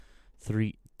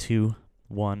3, 2,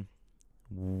 1.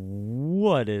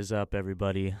 What is up,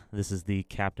 everybody? This is the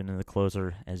captain and the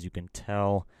closer. As you can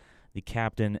tell, the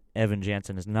captain, Evan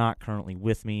Jansen, is not currently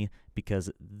with me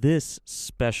because this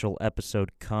special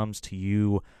episode comes to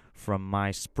you from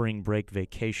my spring break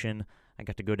vacation. I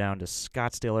got to go down to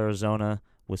Scottsdale, Arizona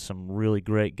with some really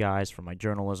great guys from my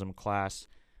journalism class.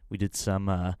 We did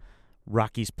some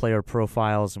Rockies player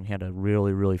profiles, and we had a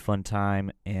really, really fun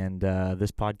time. And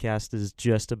this podcast is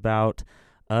just about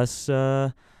us,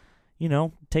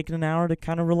 taking an hour to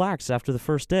kind of relax after the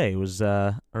first day. It was,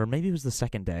 or maybe it was the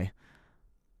second day.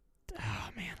 Oh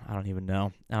man, I don't even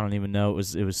know.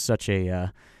 It was such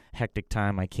a hectic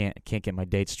time. I can't get my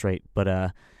dates straight.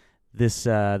 But this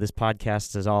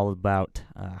podcast is all about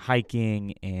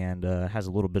hiking and has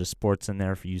a little bit of sports in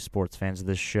there for you sports fans of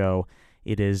this show.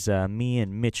 It is me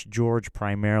and Mitch George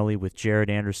primarily, with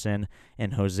Jared Anderson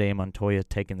and Jose Montoya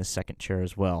taking the second chair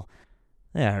as well.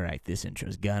 All right, this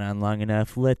intro's gone on long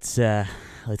enough. Let's see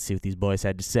what these boys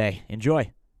had to say.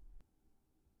 Enjoy.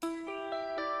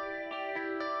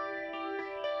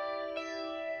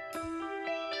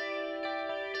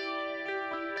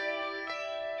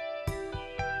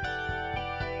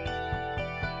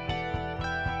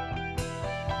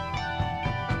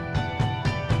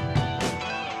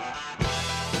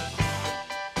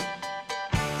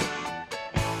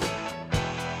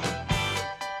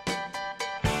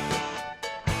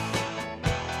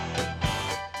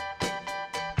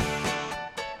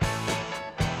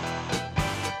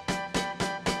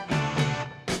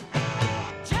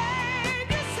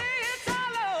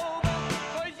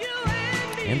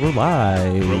 And we're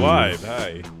live. We're live.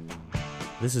 Hi.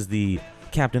 This is the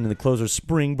Captain and the Closer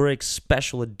Spring Break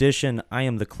Special Edition. I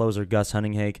am the closer, Gus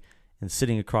Hunninghake, and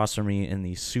sitting across from me in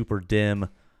the super dim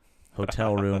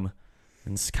hotel room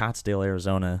in Scottsdale,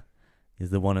 Arizona, is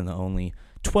the one and the only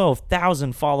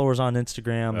 12,000 followers on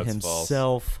Instagram. That's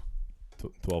himself.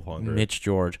 1,200. Mitch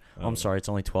George. Oh, I'm sorry, it's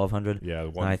only 1,200? Yeah.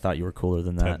 I thought you were cooler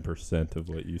than that. 10% of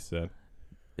what you said.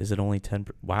 Is it only 10?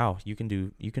 Wow, you can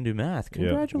do math.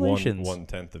 Congratulations. Yeah,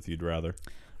 1/10 if you'd rather.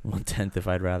 1/10 if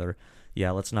I'd rather.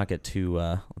 Yeah, let's not get too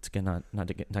not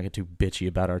get too bitchy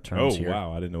about our terms here. Oh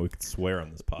wow, I didn't know we could swear on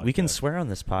this podcast. We can swear on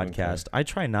this podcast. Okay. I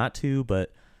try not to,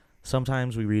 but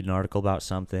sometimes we read an article about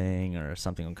something or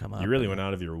something will come up. You really went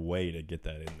out of your way to get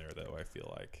that in there, though, I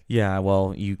feel like. Yeah,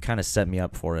 well, you kind of set me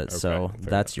up for it, so fair,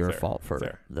 that's your fair, fault for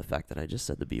fair. the fact that I just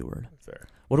said the B word. Fair.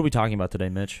 What are we talking about today,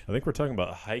 Mitch? I think we're talking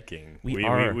about hiking.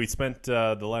 We spent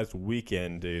the last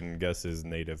weekend in Gus's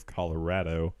native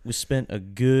Colorado. We spent a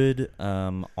good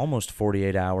almost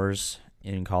 48 hours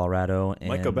in Colorado. And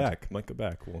Might go back.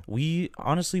 Well, we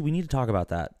need to talk about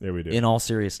that. There we do. In all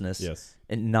seriousness. Yes.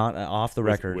 And not off the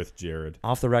record. With Jared.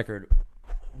 Off the record,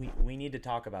 we need to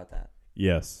talk about that.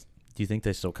 Yes. Do you think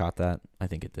they still caught that? I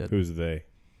think it did. Who's they?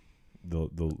 The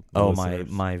listeners.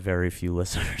 my very few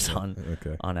listeners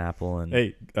on Apple and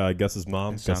hey, Gus's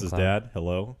mom, Gus's dad,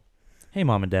 hello. Hey,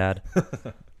 mom and dad.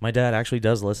 My dad actually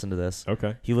does listen to this.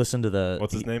 Okay. He listened to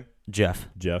what's his name? Jeff.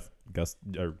 Jeff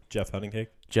Hunninghake.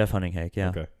 Jeff Hunninghake. Yeah.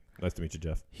 Okay. Nice to meet you,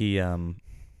 Jeff. He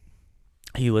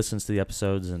listens to the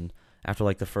episodes, and after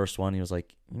like the first one, he was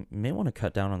like, "You may want to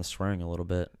cut down on the swearing a little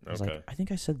bit." I was like, "I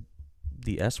think I said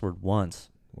the S word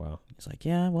once." Wow. He's like,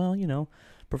 "Yeah, well,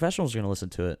 professionals are going to listen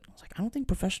to it." I was like, "I don't think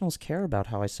professionals care about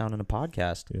how I sound in a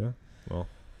podcast." Yeah. Well,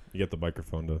 you get the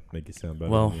microphone to make you sound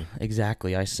better. Well,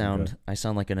 exactly. I sound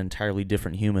like an entirely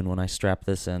different human when I strap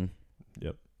this in.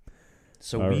 Yep.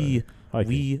 So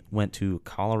we went to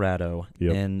Colorado,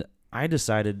 and I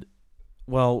decided,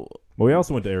 well, we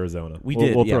also went to Arizona.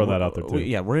 We'll throw that out there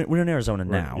too. We're in Arizona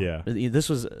now. Yeah.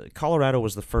 Colorado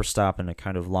was the first stop in a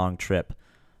kind of long trip.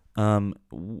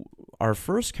 Our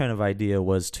first kind of idea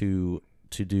was to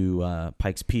do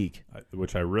Pikes Peak,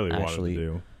 which I really wanted to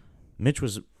do. Mitch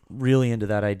was really into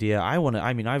that idea.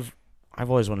 I've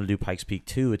always wanted to do Pikes Peak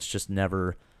too. It's just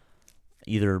never,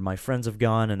 either my friends have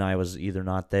gone and I was either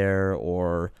not there,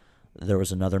 or there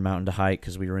was another mountain to hike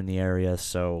because we were in the area.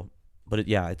 So, but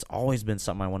it's always been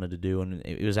something I wanted to do, and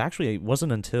it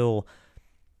wasn't until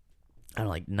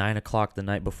like 9:00 the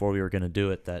night before we were going to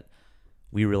do it that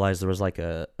we realized there was like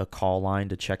a call line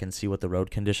to check and see what the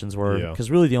road conditions were. Because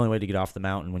really the only way to get off the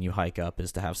mountain when you hike up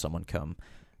is to have someone come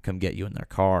get you in their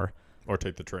car. Or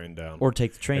take the train down.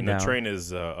 And the train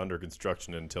is under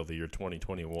construction until the year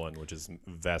 2021, which is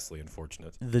vastly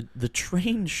unfortunate. The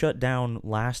train shut down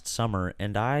last summer,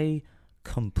 and I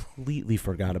completely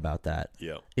forgot about that.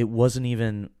 Yeah. It wasn't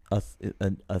even a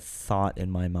thought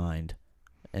in my mind.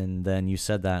 And then you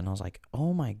said that, and I was like,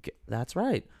 "Oh my god, that's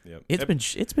right." Yep.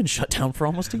 It's been shut down for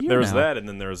almost a year. There was now. that, and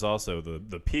then there was also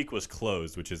the peak was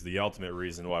closed, which is the ultimate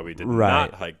reason why we did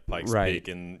not hike Pikes Peak.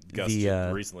 And Gus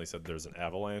recently said there's an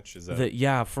avalanche. Is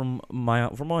that? From my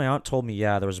aunt told me,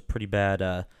 there was a pretty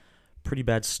bad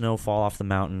snowfall off the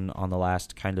mountain on the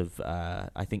last kind of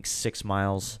I think 6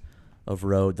 miles of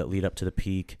road that lead up to the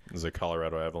peak. It was a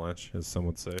Colorado avalanche, as some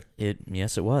would say.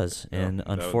 Yes, it was. And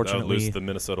unfortunately, that would lose the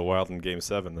Minnesota Wild in Game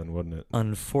 7 then, wouldn't it?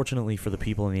 Unfortunately for the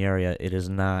people in the area, it is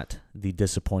not the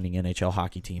disappointing NHL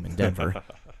hockey team in Denver.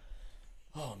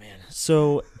 Oh, man.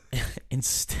 So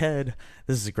instead,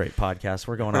 this is a great podcast.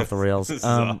 We're going off the rails. This is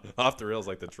off the rails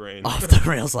like the train. Off the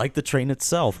rails like the train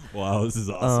itself. Wow, this is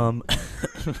awesome.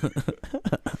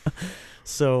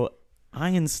 So I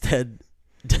instead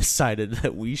decided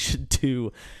that we should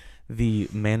do the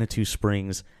Manitou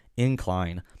Springs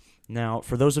incline. Now,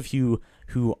 for those of you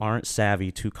who aren't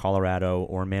savvy to Colorado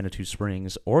or Manitou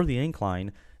Springs or the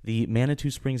incline, the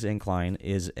Manitou Springs incline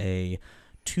is a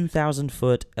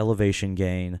 2,000-foot elevation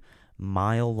gain,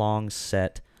 mile-long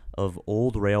set of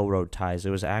old railroad ties.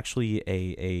 It was actually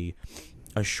a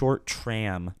short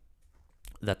tram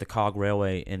that the Cog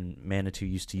Railway in Manitou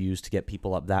used to use to get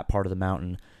people up that part of the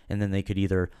mountain, and then they could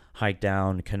either hike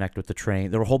down, connect with the train.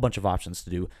 There were a whole bunch of options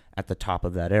to do at the top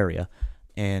of that area.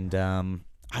 And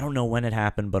I don't know when it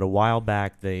happened, but a while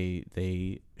back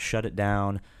they shut it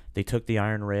down. They took the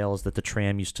iron rails that the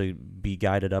tram used to be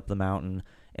guided up the mountain,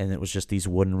 and it was just these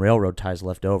wooden railroad ties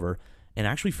left over. And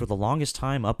actually for the longest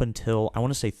time, up until, I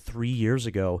want to say 3 years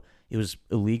ago, it was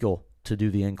illegal to do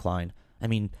the incline. I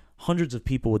mean, hundreds of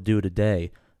people would do it a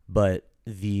day, but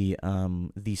the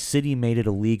city made it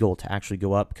illegal to actually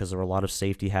go up because there were a lot of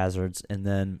safety hazards. And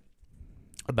then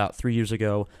about 3 years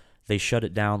ago, they shut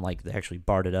it down, like they actually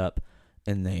barred it up,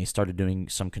 and they started doing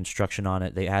some construction on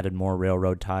it. They added more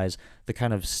railroad ties. The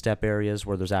kind of step areas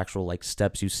where there's actual like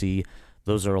steps you see,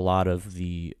 those are a lot of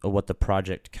what the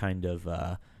project kind of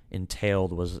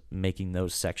entailed, was making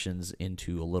those sections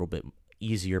into a little bit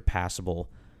easier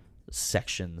passable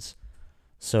sections.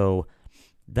 So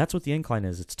that's what the incline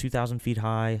is. It's 2,000 feet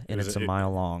high, and it's a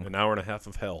mile long. An hour and a half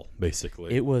of hell,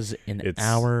 basically. It was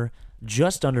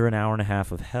just under an hour and a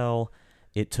half of hell.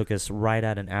 It took us right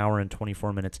at an hour and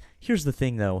 24 minutes. Here's the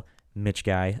thing, though, Mitch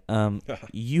guy.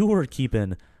 You were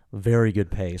keeping very good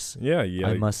pace. Yeah.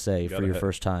 I must say, for your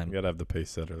first time. You got to have the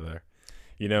pace setter there.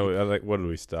 You know, what did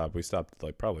we stop? We stopped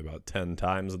like probably about 10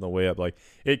 times on the way up. Like,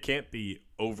 it can't be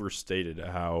overstated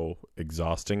how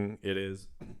exhausting it is.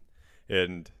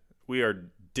 And we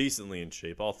are decently in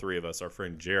shape. All three of us. Our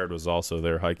friend Jared was also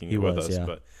there hiking with us. Yeah.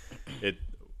 But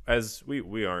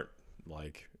we aren't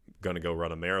like going to go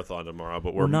run a marathon tomorrow,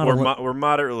 but we're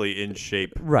moderately in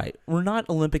shape. Right. We're not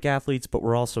Olympic athletes, but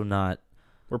we're also not.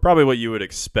 We're probably what you would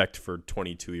expect for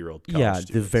 22-year-old college students.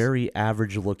 Yeah, the very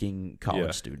average-looking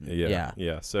college student.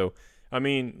 Yeah. So, I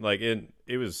mean, like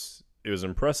it was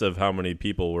impressive how many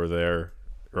people were there.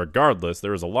 Regardless,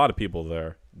 there was a lot of people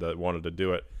there that wanted to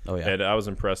do it. Oh yeah. And I was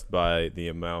impressed by the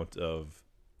amount of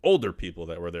older people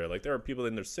that were there. Like there were people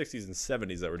in their 60s and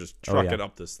 70s that were just trucking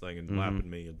up this thing and lapping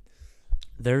me. And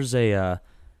there's a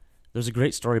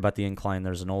great story about the incline.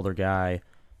 There's an older guy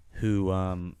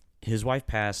who his wife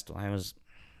passed.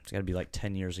 It's got to be like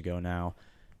 10 years ago now,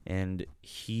 and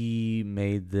he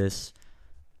made this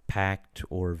pact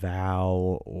or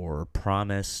vow or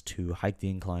promise to hike the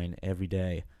incline every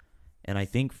day. And I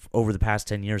think over the past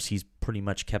 10 years, he's pretty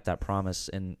much kept that promise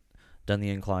and done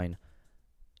the incline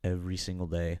every single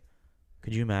day.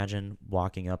 Could you imagine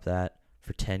walking up that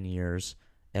for 10 years?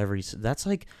 That's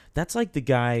like the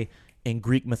guy in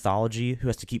Greek mythology who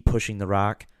has to keep pushing the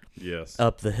rock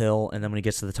up the hill, and then when he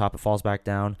gets to the top, it falls back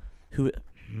down.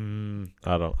 I'm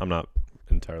not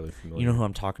entirely familiar. You know who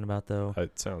I'm talking about, though?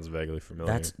 It sounds vaguely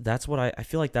familiar. That's what I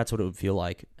feel like that's what it would feel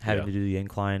like, having to do the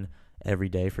incline every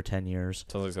day for 10 years.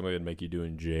 Sounds like somebody would make you do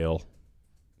in jail.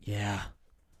 Yeah.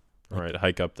 All right,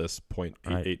 hike up this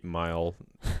 0.88 mile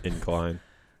incline.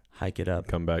 Hike it up.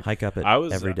 Come back. Hike up it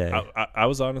every day. I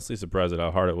was honestly surprised at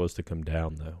how hard it was to come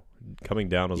down, though. Coming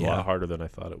down was a lot harder than I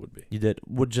thought it would be. You did?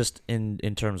 Just in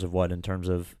terms of what? In terms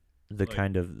of the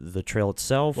kind of the trail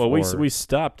itself? Well, we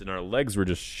stopped and our legs were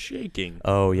just shaking.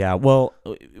 Oh yeah. Well,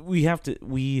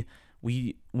 we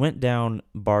went down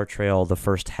Bar Trail the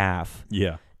first half.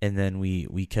 Yeah. And then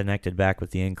we connected back with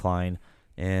the incline,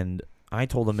 and I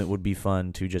told him it would be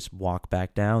fun to just walk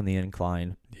back down the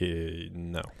incline.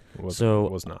 No. It was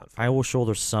not fun. I will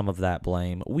shoulder some of that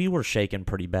blame. We were shaking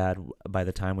pretty bad by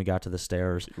the time we got to the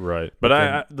stairs. Right.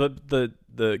 But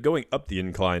the going up the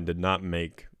incline did not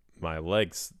make my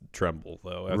legs tremble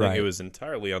though. I Right. think it was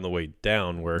entirely on the way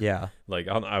down where Yeah. like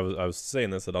I was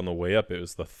saying this that on the way up it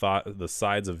was the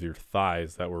sides of your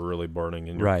thighs that were really burning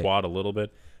and your Right. quad a little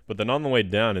bit. But then on the way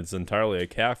down it's entirely a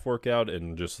calf workout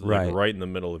and just like right in the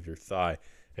middle of your thigh.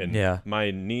 And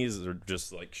my knees are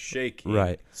just like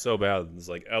shaking so bad. It's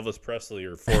like Elvis Presley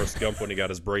or Forrest Gump when he got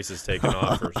his braces taken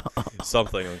off or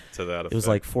something to that effect. It was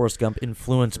like Forrest Gump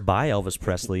influenced by Elvis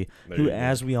Presley, who,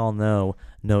 as we all know,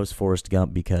 knows Forrest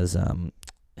Gump because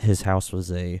his house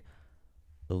was a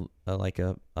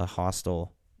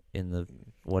hostel in the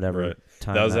whatever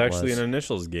time that was actually an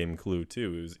initials game clue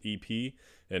too. It was EP,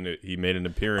 and he made an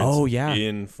appearance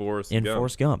in Forrest Gump.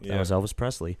 Forrest Gump. That was Elvis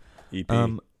Presley.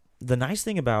 EP. The nice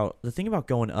thing about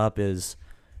going up is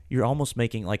you're almost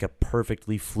making like a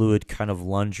perfectly fluid kind of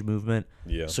lunge movement.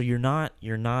 Yeah. So you're not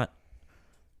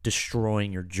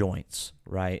destroying your joints,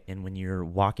 right? And when you're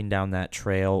walking down that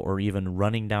trail or even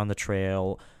running down the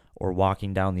trail or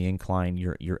walking down the incline,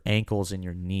 your ankles and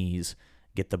your knees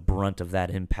get the brunt of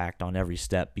that impact on every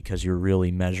step because you're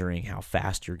really measuring how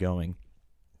fast you're going.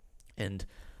 And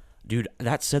dude,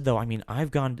 that said though, I mean,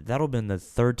 that'll been the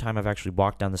third time I've actually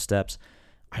walked down the steps.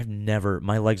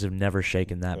 My legs have never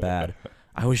shaken that bad.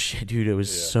 It was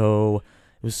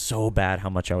so bad how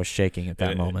much I was shaking at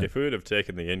that moment. If we would have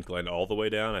taken the incline all the way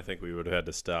down, I think we would have had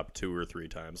to stop 2 or 3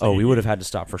 times. We would have had to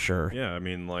stop for sure. Yeah, I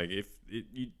mean, like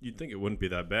you'd think it wouldn't be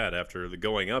that bad after the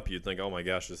going up. You'd think, oh my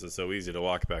gosh, this is so easy to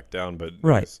walk back down. But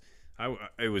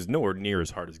it was nowhere near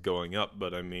as hard as going up.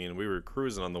 But I mean, we were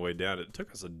cruising on the way down. It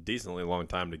took us a decently long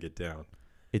time to get down.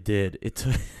 It did. It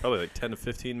took probably like 10 to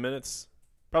 15 minutes.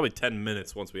 Probably 10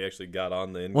 minutes once we actually got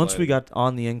on the incline. Once we got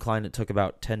on the incline, it took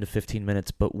about 10 to 15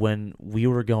 minutes. But when we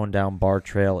were going down Bar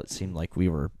Trail, it seemed like we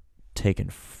were taking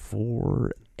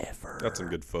forever. Got some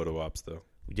good photo ops, though.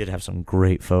 We did have some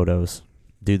great photos.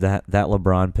 Dude, that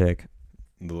LeBron pic.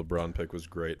 The LeBron pic was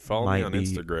great. Follow me on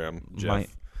Instagram,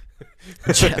 Jeff.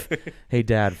 Jeff. Hey,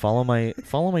 Dad, follow my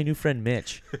new friend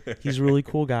Mitch. He's a really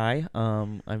cool guy.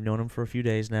 I've known him for a few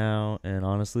days now, and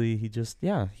honestly, he's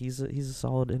a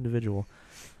solid individual.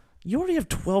 You already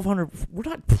have 1,200. We're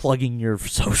not plugging your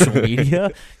social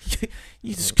media.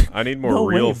 I need more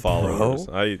real followers.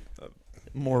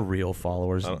 More real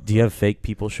followers. Do you have fake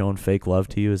people showing fake love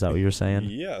to you? Is that what you're saying?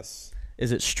 Yes.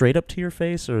 Is it straight up to your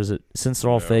face, or is it, since they're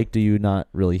all fake, do you not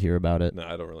really hear about it? No,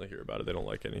 I don't really hear about it. They don't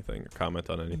like anything or comment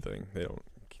on anything. They don't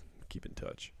keep in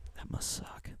touch. That must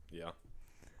suck. Yeah.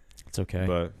 It's okay.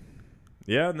 But,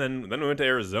 yeah, and then we went to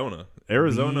Arizona.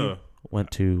 We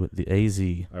went to the AZ.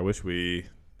 I wish we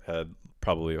had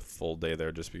probably a full day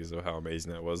there just because of how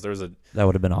amazing that was. That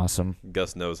would have been awesome.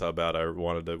 Gus knows how bad I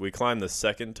wanted to. We climbed the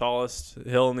second tallest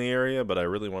hill in the area, but I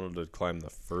really wanted to climb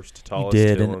the first tallest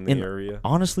hill in the area.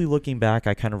 Honestly, looking back,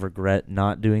 I kind of regret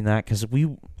not doing that because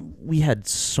we had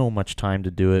so much time to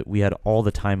do it. We had all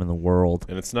the time in the world.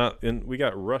 And we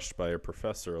got rushed by a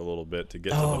professor a little bit to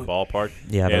get to the ballpark.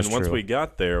 Yeah, that's true. And once we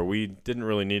got there, we didn't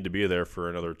really need to be there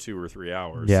for another 2 or 3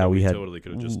 hours. Yeah, so we totally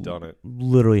could have just done it.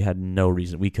 Literally had no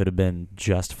reason. We could have been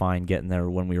just fine getting there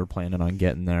when we were planning on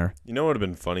getting there. You know what would have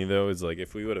been funny though is like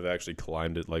if we would have actually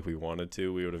climbed it like we wanted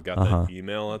to, we would have got that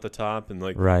email at the top and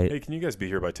like, hey, can you guys be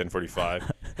here by 10:45?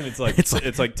 And it's like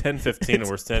 10:15 and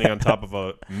we're standing on top of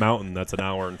a mountain that's an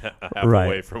hour and a half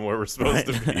away from where we're supposed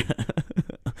to be.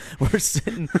 We're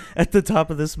sitting at the top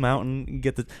of this mountain and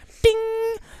get the ding.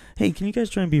 Hey, can you guys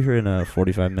try and be here in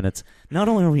 45 minutes? Not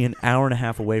only are we an hour and a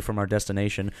half away from our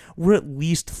destination, we're at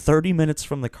least 30 minutes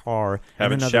from the car.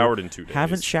 Haven't showered in 2 days.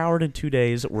 Haven't showered in 2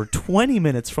 days. We're 20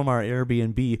 minutes from our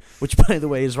Airbnb, which, by the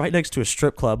way, is right next to a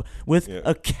strip club with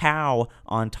a cow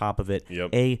on top of it.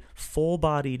 Yep. A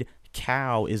full-bodied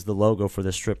cow is the logo for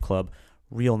the strip club.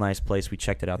 Real nice place. We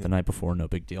checked it out the night before. No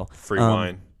big deal. Free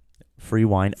wine. Free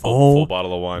wine. Full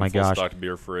bottle of wine. My full gosh. Stocked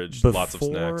beer fridge. Lots of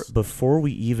snacks. Before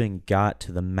we even got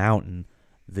to the mountain,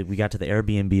 we got to the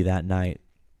Airbnb that night.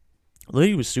 The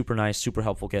lady was super nice, super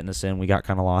helpful getting us in. We got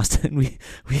kind of lost, and we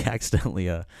accidentally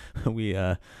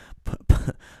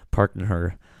parked in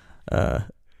her.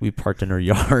 We parked in her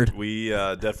yard. We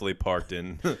definitely parked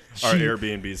in our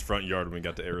Airbnb's front yard when we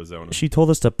got to Arizona. She told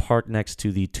us to park next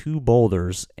to the 2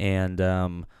 boulders, and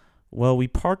we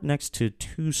parked next to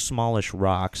 2 smallish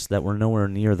rocks that were nowhere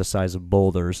near the size of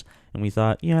boulders, and we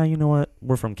thought, yeah, you know what?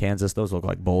 We're from Kansas. Those look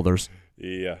like boulders.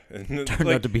 Yeah. Turned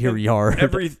out to be her yard.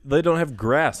 They don't have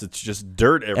grass. It's just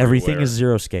dirt everywhere. Everything is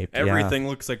xeriscaped. Everything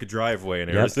looks like a driveway in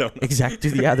Arizona. Exactly.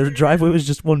 Yeah, their driveway was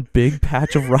just one big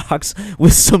patch of rocks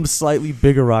with some slightly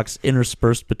bigger rocks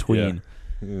interspersed between.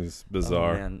 Yeah. It was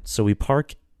bizarre. So we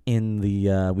park in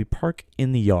the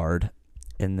yard,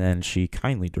 And then she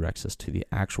kindly directs us to the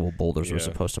actual boulders we're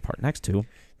supposed to park next to.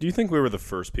 Do you think we were the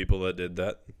first people that did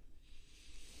that?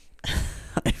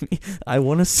 I mean, I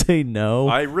want to say no.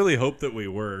 I really hope that we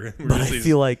were. But I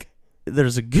feel like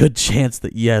there's a good chance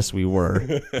that, yes, we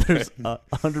were. There's a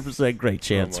 100% great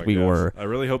chance we were. I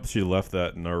really hope she left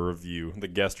that in our review, the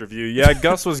guest review. Yeah,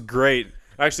 Gus was great.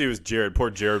 Actually, it was Jared. Poor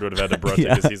Jared would have had to brush it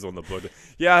because he's the one that booked it.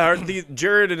 Yeah,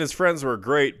 Jared and his friends were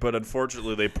great, but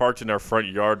unfortunately they parked in our front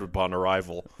yard upon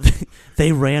arrival.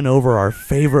 They ran over our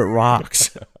favorite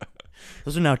rocks.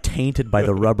 Those are now tainted by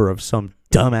the rubber of some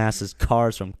dumbass's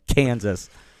cars from Kansas.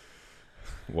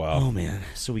 Wow. Oh, man.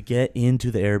 So we get into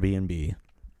the Airbnb,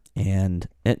 and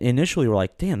initially we're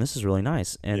like, damn, this is really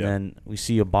nice. And then we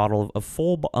see a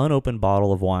full unopened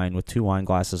bottle of wine with 2 wine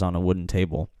glasses on a wooden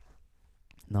table.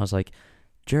 And I was like,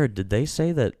 Jared, did they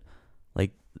say that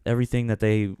like everything that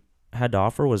they had to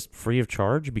offer was free of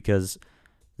charge? Because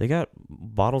they got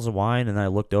bottles of wine, and then I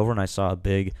looked over and I saw a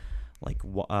big like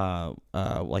a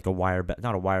wire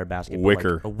not a wire basket,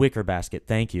 wicker, but like a wicker basket.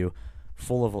 Thank you,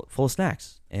 full of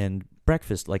snacks and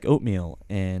breakfast like oatmeal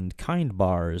and Kind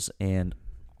bars and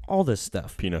all this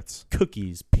stuff, peanuts,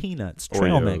 cookies, peanuts,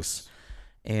 trail Oreos. mix,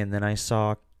 and then I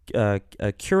saw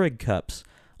Keurig cups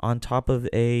on top of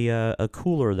a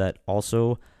cooler that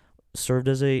also served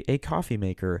as a coffee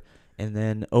maker, and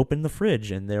then opened the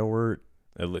fridge, and there were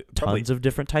tons of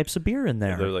different types of beer in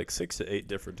there. There were like 6 to 8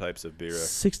 different types of beer.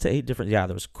 6 to 8 different, there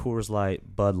was Coors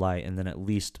Light, Bud Light, and then at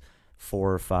least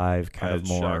 4 or 5 kind of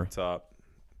more. Shock top.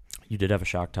 You did have a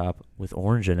shock top with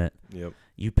orange in it. Yep.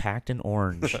 You packed an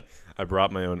orange. I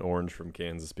brought my own orange from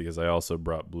Kansas because I also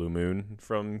brought Blue Moon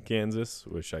from Kansas,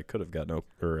 which I could have gotten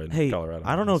in Colorado.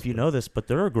 I don't know if you know this, but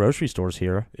there are grocery stores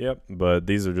here. Yep, but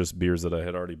these are just beers that I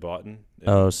had already bought.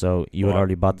 Oh, so you had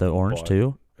already bought the orange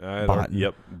too? I had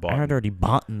already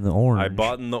bought the orange. I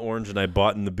bought in the orange, and I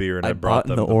bought in the beer, and I bought brought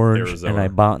them the orange, to Arizona. and I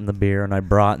bought in the beer, and I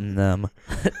brought in them.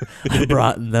 I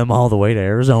brought in them all the way to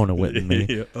Arizona with me.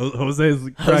 Yeah. Jose's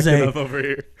cracking up over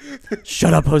here.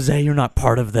 Shut up, Jose! You're not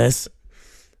part of this.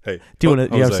 Hey, do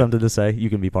you have something to say? You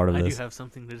can be part of this. I do have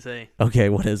something to say. Okay,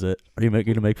 what is it? Are you going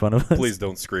to make fun of us? Please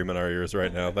don't scream in our ears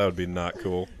right now. That would be not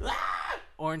cool.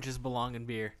 Oranges belong in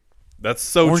beer. That's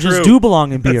so Oranges true. do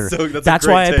belong in beer. That's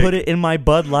why take. I put it in my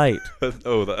Bud Light. That's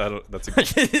a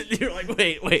good You're like,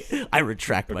 wait. I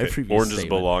retract my previous Oranges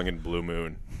statement. belong in Blue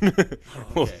Moon.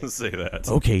 We'll say that.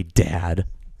 Okay, Dad.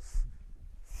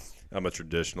 I'm a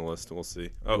traditionalist. We'll see.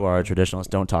 You are a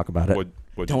traditionalist. Don't talk about it.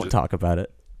 Don't talk about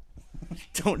it.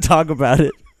 Don't talk about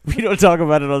it. We don't talk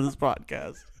about it on this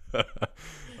podcast.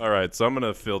 All right, so I'm going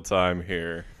to fill time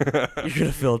here. You're going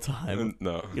to fill time?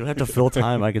 No. You don't have to fill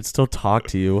time. I can still talk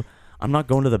to you. I'm not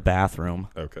going to the bathroom.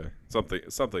 Okay.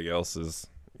 Something else is,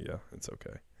 it's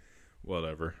okay.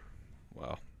 Whatever.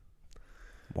 Wow.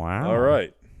 All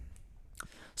right.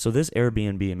 So this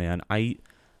Airbnb, man,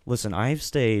 I've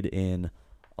stayed in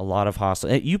a lot of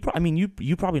hostels. You probably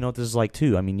know what this is like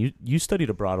too. I mean, you studied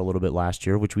abroad a little bit last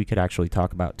year, which we could actually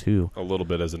talk about too. A little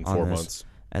bit, as in 4 months.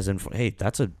 As in, hey,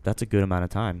 that's a good amount of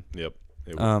time. Yep.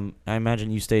 I imagine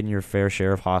you stayed in your fair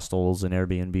share of hostels and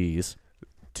Airbnbs.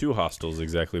 2 hostels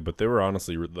exactly, but they were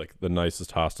honestly like the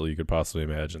nicest hostel you could possibly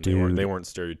imagine. Dude. They weren't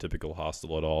stereotypical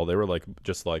hostel at all. They were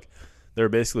they were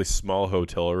basically small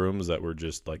hotel rooms that were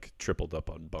just like tripled up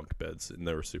on bunk beds, and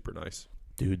they were super nice.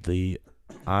 Dude,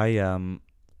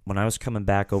 when I was coming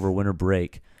back over winter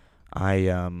break, I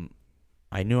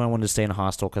knew I wanted to stay in a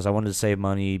hostel because I wanted to save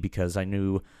money, because I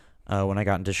knew when I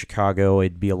got into Chicago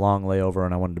it'd be a long layover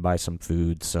and I wanted to buy some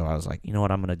food. So I was like, you know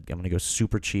what, I'm gonna go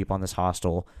super cheap on this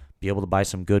hostel, be able to buy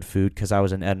some good food, because I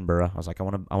was in Edinburgh. I was like, I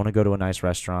want to go to a nice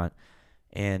restaurant,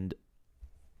 and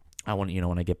I want,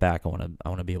 when I get back, I want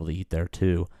to be able to eat there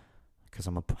too, because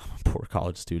I'm a poor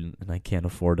college student and I can't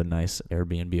afford a nice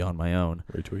Airbnb on my own.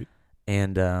 Retweet.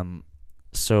 And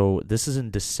so this is in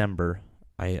December.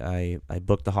 I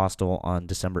booked the hostel on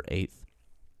December 8th,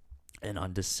 and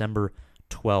on December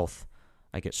 12th,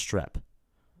 I get strep.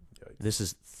 Yikes. This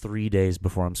is 3 days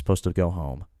before I'm supposed to go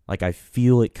home. Like, I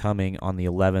feel it coming on the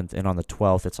 11th, and on the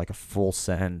 12th, it's like a full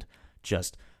send,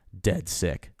 just dead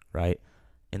sick, right?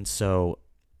 And so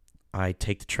I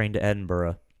take the train to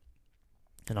Edinburgh,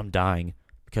 and I'm dying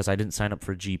because I didn't sign up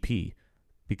for a GP,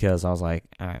 because I was like,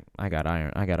 I got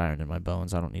iron in my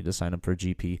bones. I don't need to sign up for a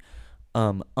GP.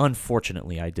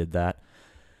 Unfortunately, I did that.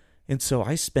 And so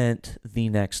I spent the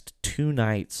next 2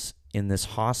 nights in this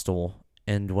hostel,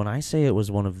 and when I say it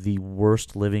was one of the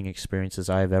worst living experiences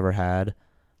I've ever had,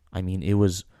 I mean, it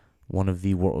was one of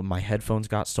the my headphones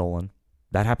got stolen.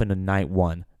 That happened on night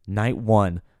 1. Night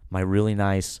 1, my really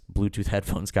nice Bluetooth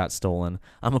headphones got stolen.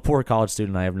 I'm a poor college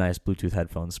student. I have nice Bluetooth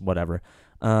headphones, whatever.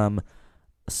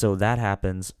 So that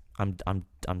happens.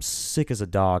 I'm sick as a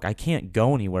dog. I can't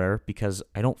go anywhere because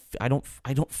I don't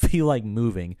feel like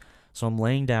moving. So I'm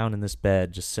laying down in this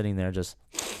bed, just sitting there, just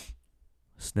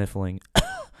sniffling,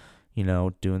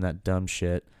 doing that dumb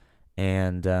shit.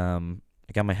 And I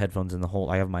got my headphones in the whole.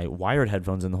 I have my wired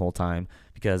headphones in the whole time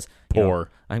because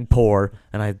I'm poor,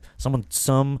 and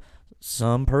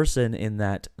some person in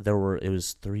that it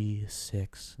was 3,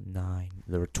 6, 9.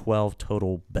 There were 12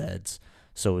 total beds,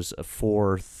 so it was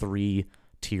 4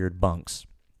 3-tiered bunks,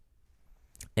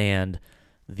 and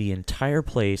the entire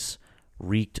place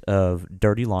reeked of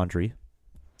dirty laundry.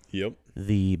 Yep.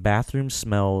 The bathroom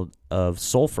smelled of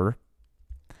sulfur.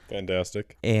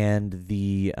 Fantastic. And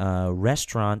the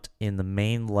restaurant in the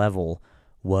main level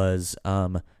was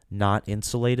not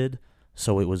insulated,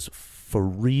 so it was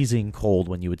freezing cold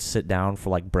when you would sit down for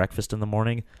like breakfast in the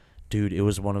morning. Dude, it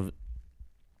was the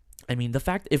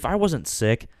fact, if I wasn't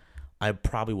sick, I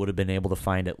probably would have been able to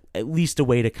find at least a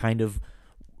way to kind of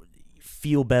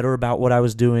feel better about what I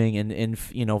was doing and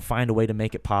find a way to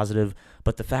make it positive.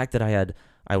 But the fact that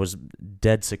I was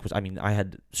dead sick I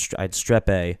had strep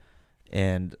A,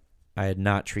 and I had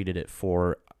not treated it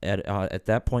at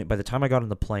that point. By the time I got on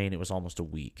the plane, it was almost a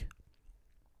week.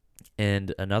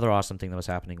 And another awesome thing that was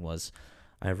happening was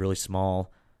I have really small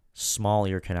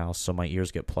ear canals, so my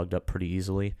ears get plugged up pretty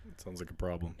easily. That sounds like a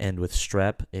problem. And with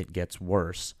strep, it gets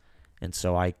worse. And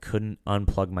so I couldn't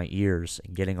unplug my ears.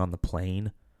 And getting on the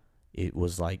plane, it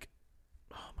was like,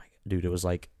 oh my dude, it was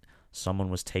like someone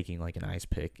was taking like an ice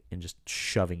pick and just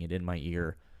shoving it in my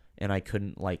ear. And I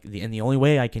couldn't and the only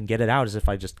way I can get it out is if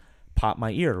I just pop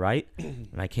my ear, right?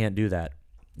 And I can't do that.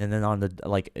 And then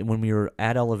when we were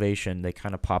at elevation, they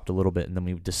kind of popped a little bit, and then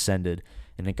we descended,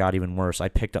 and it got even worse. I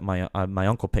picked up my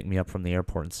uncle picked me up from the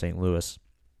airport in St. Louis.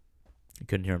 I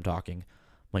couldn't hear him talking.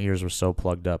 My ears were so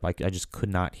plugged up. I just could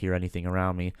not hear anything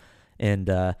around me. And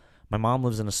my mom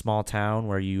lives in a small town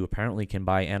where you apparently can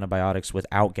buy antibiotics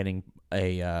without getting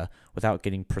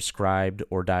prescribed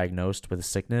or diagnosed with a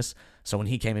sickness. So when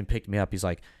he came and picked me up, he's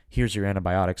like, "Here's your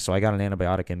antibiotics." So I got an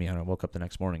antibiotic in me, and I woke up the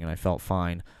next morning and I felt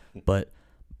fine. But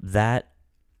that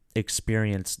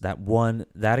experience, that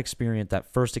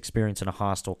first experience in a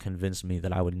hostel convinced me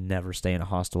that I would never stay in a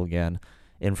hostel again.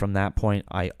 And from that point,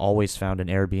 I always found an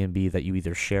Airbnb that you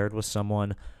either shared with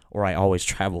someone or I always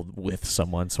traveled with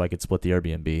someone so I could split the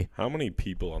Airbnb. How many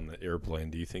people on the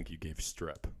airplane do you think you gave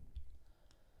strep?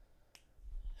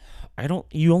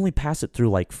 You only pass it through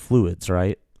like fluids,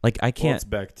 right? Like I can't. Well, it's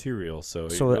bacterial, so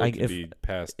it really could be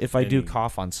passed. If I do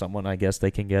cough on someone, I guess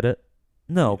they can get it.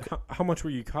 No. How much were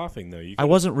you coughing though? I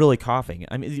wasn't really coughing.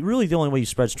 I mean, really, the only way you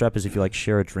spread strep is if you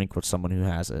share a drink with someone who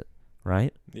has it,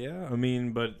 right? Yeah,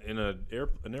 but in an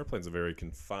airplane's a very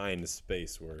confined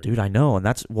space where. Dude, I know,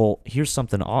 and here's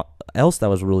something else that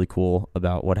was really cool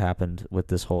about what happened with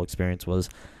this whole experience was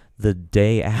the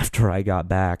day after I got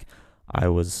back, I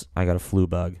got a flu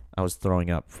bug. I was throwing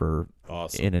up for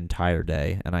an entire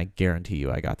day, and I guarantee you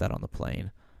I got that on the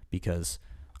plane because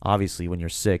obviously when you're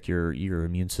sick, your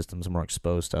immune system's more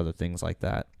exposed to other things like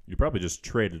that. You probably just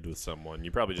traded with someone.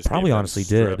 You probably honestly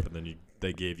strep, did, and then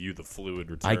they gave you the flu in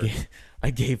return.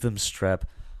 I gave them strep.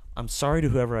 I'm sorry to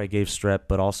whoever I gave strep,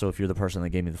 but also if you're the person that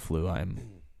gave me the flu,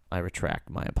 I retract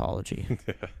my apology.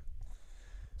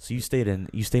 So you stayed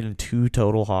in 2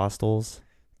 total hostels?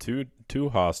 Two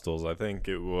hostels. I think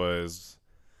it was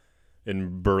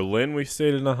in Berlin we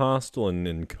stayed in a hostel, and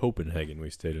in Copenhagen we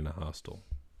stayed in a hostel.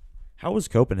 How was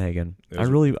Copenhagen? I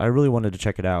really wanted to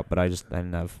check it out, but I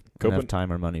didn't have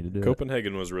time or money to do it.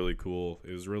 Copenhagen was really cool.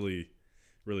 It was really,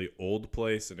 really old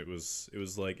place, and it was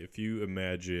like if you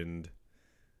imagined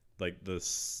like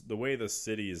the way the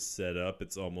city is set up,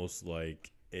 it's almost like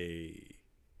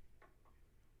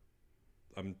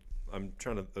I'm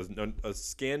trying to a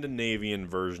Scandinavian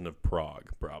version of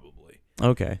Prague, probably.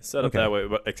 Okay. Set up that way,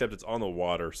 but except it's on the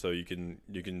water, so you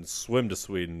can swim to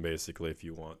Sweden basically if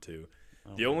you want to.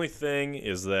 Oh. The only thing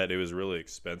is that it was really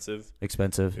expensive.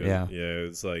 Yeah. Yeah,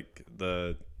 it's like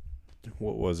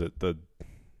what was it? The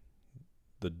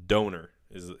donor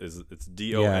is it's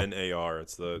DONAR.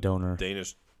 It's the donor.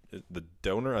 Danish. The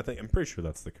donor. I'm pretty sure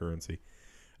that's the currency.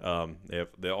 All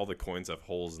the coins have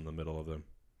holes in the middle of them.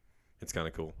 It's kind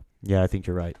of cool. Yeah, I think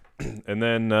you're right. And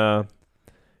then and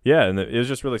it was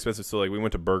just really expensive. So we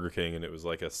went to Burger King, and it was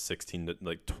like a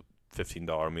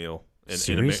 $15 meal.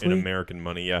 In American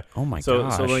money, yeah. Oh my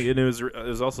gosh. So and it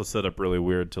was also set up really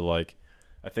weird to I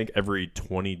think every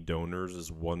 20 donors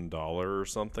is $1 or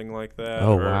something like that.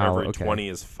 Oh, or wow. Every 20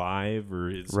 is 5 or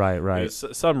it's right. It's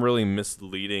some really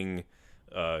misleading.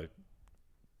 What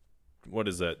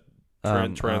is that?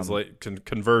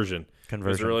 Conversion. It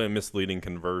was really a misleading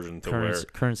conversion to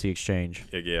currency exchange.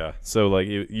 Yeah. So like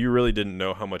you really didn't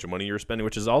know how much money you were spending,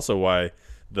 which is also why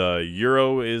the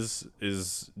euro is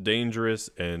dangerous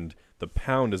and the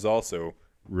pound is also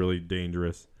really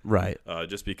dangerous. Right.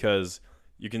 Just because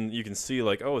you can see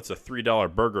like, oh, it's a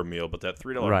 $3 burger meal, but that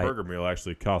 $3 burger meal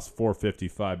actually costs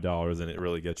 $4.55, and it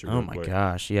really gets you. Oh my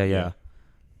gosh. Yeah.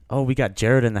 Oh, we got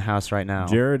Jared in the house right now.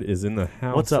 Jared is in the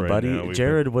house. What's up, right buddy? now.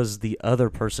 Jared was the other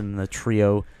person in the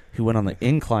trio who went on the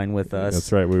incline with us.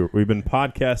 That's right. We've been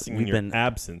podcasting in your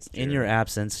absence, Jared. In your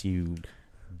absence, you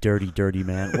dirty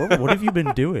man. What have you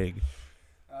been doing?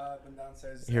 Been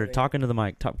downstairs. Here, talking to the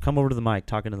mic. Come over to the mic.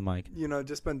 Talking to the mic.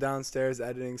 Just been downstairs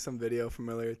editing some video from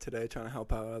earlier today, trying to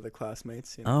help out other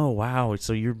classmates. Oh wow!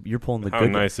 So you're pulling the How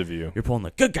good nice of you. You're pulling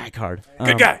the good guy card.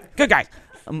 Good guy. Good guy.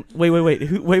 Wait. Wait.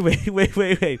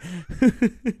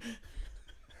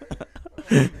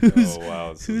 Oh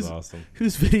wow, this is awesome.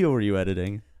 Whose video were you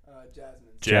editing?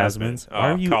 Jasmine's.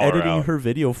 Why are you editing her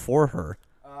video for her?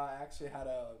 I actually had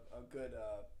a good.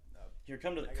 Here,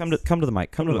 come to the mic. Come to the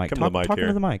mic. Talking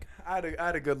to the mic. I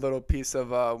had a good little piece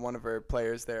of one of our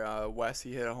players there, Wes.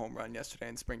 He hit a home run yesterday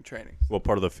in spring training. What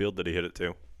part of the field did he hit it to?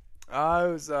 It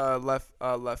was left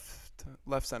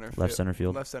center field. Left center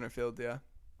field. Left center field, yeah.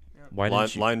 Why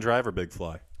didn't you, line drive or big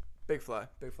fly? Big fly.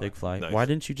 Big fly. Nice. Why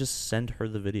didn't you just send her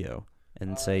the video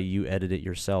and say you edit it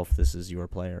yourself? This is your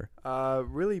player.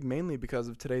 Really, mainly because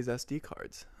of today's SD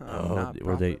cards.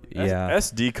 Were they? Yeah.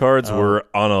 SD cards were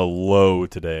on a low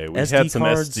today. We SD had some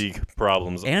cards SD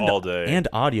problems all day. And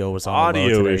audio was on audio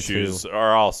the low today issues too.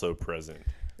 are also present.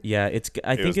 Yeah,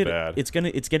 I think bad. It's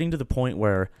getting to the point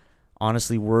where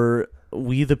honestly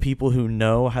we the people who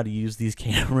know how to use these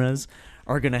cameras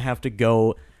are gonna have to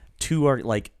go to our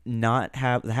not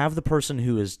have the person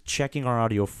who is checking our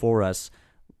audio for us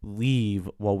leave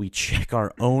while we check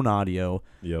our own audio.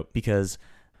 Yep. Because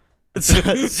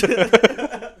it's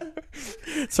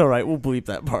all right. We'll bleep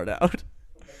that part out.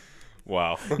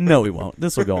 Wow. No, we won't.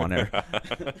 This will go on air.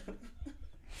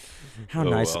 How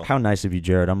nice! Well. How nice of you,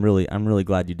 Jared. I'm really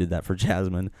glad you did that for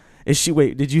Jasmine. Is she?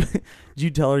 Wait, did you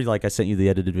tell her I sent you the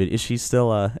edited video? Is she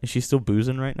still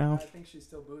boozing right now? I think she's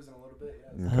still boozing a little bit.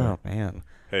 Yeah. Okay. Oh man.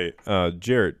 Hey,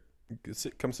 Jared,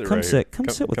 come sit right here. Come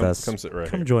sit with us. Come sit right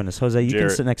Come here. join us, Jose. You can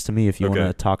sit next to me if you want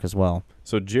to talk as well.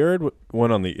 So Jared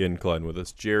went on the incline with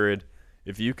us. Jared,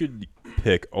 if you could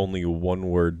pick only one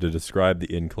word to describe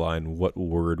the incline, what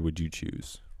word would you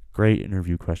choose? Great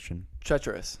interview question.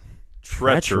 Treacherous.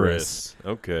 Treacherous.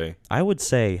 Okay. I would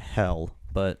say hell,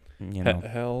 but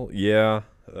hell, yeah.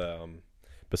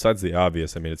 Besides the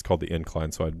obvious, I mean, it's called the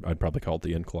incline, so I'd probably call it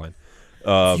the incline.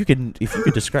 If you could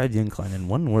describe the incline in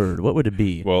one word, what would it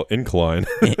be? Well, incline.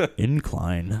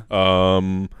 Incline.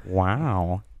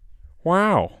 Wow.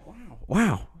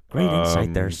 Great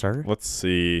insight there, sir. Let's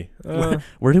see. Where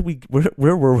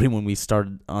were we when we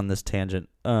started on this tangent?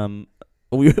 We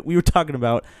were talking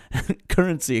about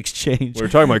currency exchange. We were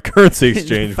talking about currency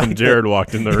exchange when Jared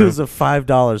walked in the room. It was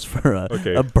 $5 for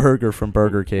a burger from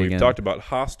Burger King. We've talked about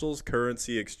hostels,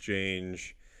 currency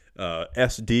exchange,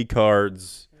 SD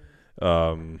cards.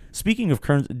 Speaking of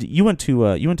currency, you went to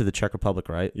the Czech Republic,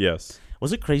 right? Yes.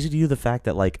 Was it crazy to you the fact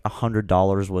that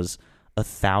 $100 was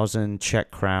 1,000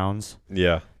 Czech crowns?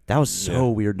 Yeah. That was so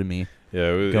weird to me.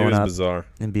 Yeah, it going was up bizarre.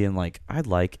 And being like, I'd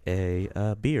like a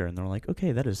beer. And they're like,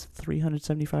 okay, that is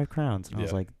 375 crowns. And I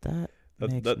was like, that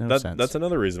makes no sense. That's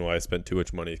another reason why I spent too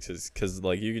much money, because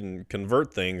you can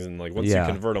convert things, and once you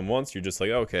convert them once, you're just like,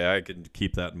 okay, I can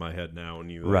keep that in my head now,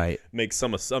 and you make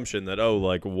some assumption that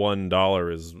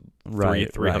 $1 is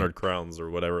 300 crowns or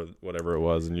whatever it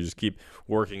was, and you just keep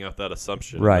working out that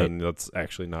assumption, and that's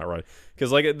actually not right. Because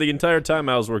the entire time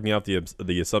I was working out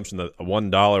the assumption that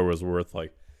 $1 was worth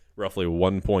roughly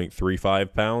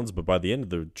 1.35 pounds, but by the end of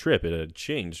the trip, it had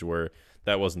changed where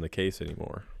that wasn't the case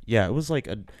anymore. Yeah, it was like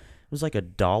a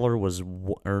dollar was,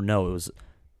 or no, it was,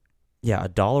 a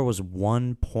dollar was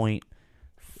 1.4. It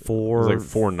was like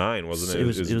 4.9, wasn't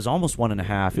it? It was almost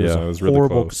 1.5. It was horrible. Really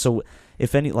close. So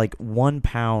if any, 1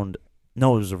 pound,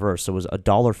 no, it was reversed. So it was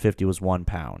 $1.50 was 1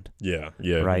 pound. Yeah.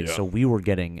 Right. Yeah. So we were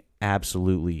getting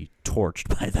absolutely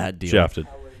torched by that deal. Shafted.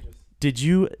 Did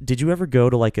you ever go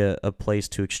to a place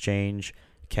to exchange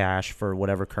cash for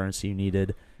whatever currency you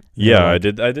needed? I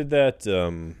did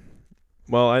that.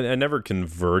 Well, I never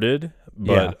converted,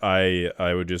 but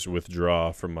I would just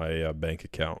withdraw from my bank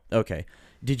account. Okay.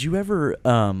 Did you ever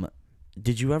I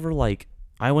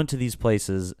went to these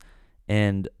places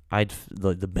and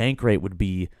the bank rate would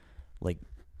be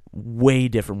way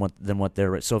different than what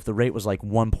their rate. So if the rate was like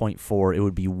 1.4, it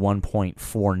would be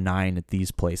 1.49 at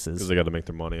these places. Because they got to make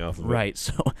their money off of it. Right.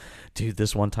 So, dude,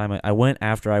 this one time I went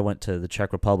after I went to the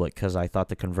Czech Republic because I thought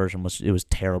the conversion was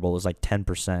terrible. It was like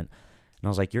 10%. And I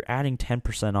was like, you're adding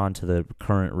 10% on to the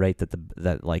current rate that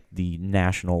the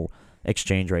national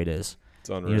exchange rate is. It's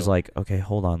unreal. He was like, okay,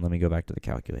 hold on, let me go back to the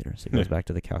calculator. So he goes back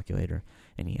to the calculator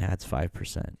and he adds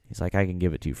 5%. He's like, I can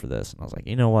give it to you for this. And I was like,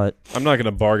 you know what? I'm not going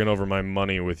to bargain over my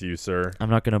money with you, sir. I'm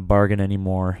not going to bargain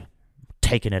anymore.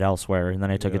 Taking it elsewhere. And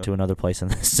then I took it to another place and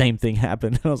the same thing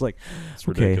happened. And I was like, It's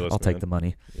okay, ridiculous, I'll man. take the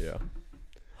money. Yeah.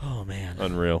 Oh, man.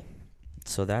 Unreal.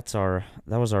 So that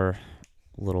was our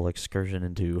little excursion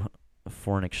into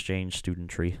foreign exchange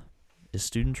studentry. Is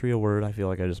studentry a word? I feel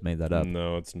like I just made that up.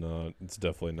 No, it's not. It's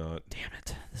definitely not. Damn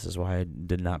it. This is why I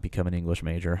did not become an English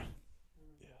major.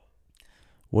 Yeah.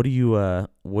 What are you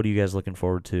guys looking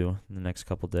forward to in the next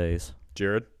couple days?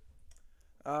 Jared?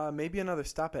 Maybe another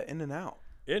stop at In-N-Out.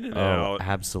 In-N-Out.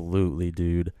 Absolutely,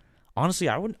 dude. Honestly,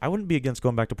 I wouldn't be against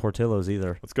going back to Portillo's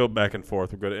either. Let's go back and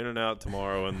forth. We'll go to In-N-Out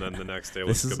tomorrow, and then the next day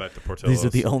let's go back to Portillo's. These are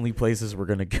the only places we're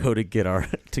gonna go to get our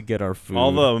food.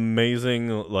 All the amazing,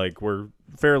 like, we're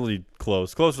fairly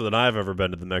closer than I've ever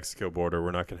been to the Mexico border.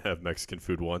 We're not gonna have Mexican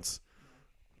food once.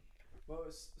 Well,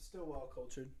 it's still well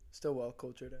cultured. Still well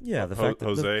cultured. Yeah, the fact that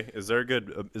Jose, is there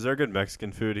good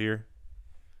Mexican food here?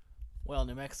 Well,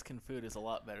 New Mexican food is a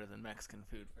lot better than Mexican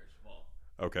food, first of all.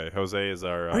 Okay, Jose is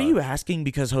our. Are you asking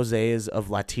because Jose is of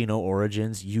Latino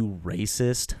origins? You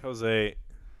racist. Jose?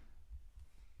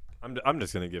 I'm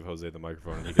just gonna give Jose the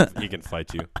microphone. And he can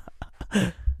fight you.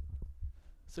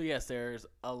 So yes, there's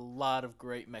a lot of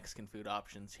great Mexican food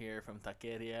options here, from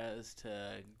taquerias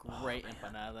to great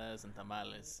empanadas and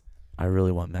tamales. I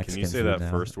really want Mexican Can you say food that now.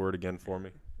 first word again for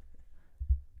me?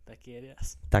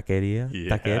 Taquerias. Taqueria?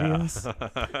 Yeah. Taquerias?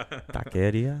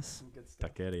 Taquerias?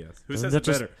 Taquerias. Who Doesn't says that it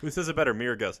just- better? Who says it better? Me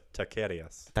or Gus?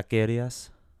 Taquerias. Taquerias?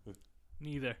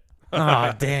 Neither.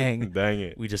 Ah, dang. Dang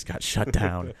it. We just got shut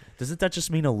down. Doesn't that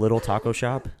just mean a little taco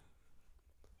shop?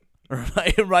 Or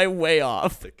am I way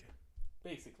off?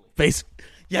 Basically.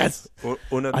 Yes.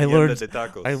 Una I tienda learned- de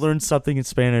tacos. I learned something in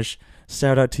Spanish.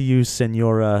 Shout out to you,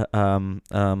 Senora. Oh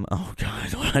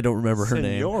God, I don't remember her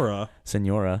name.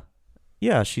 Senora.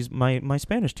 Yeah, she's my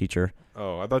Spanish teacher.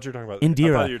 Oh, I thought you were talking about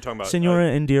Indira. I thought you were talking about Senora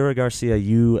Indira Garcia,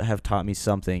 you have taught me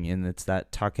something, and it's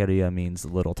that taqueria means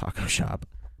little taco shop.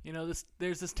 You know,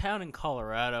 there's this town in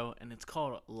Colorado, and it's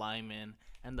called Lyman.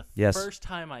 And the Yes. first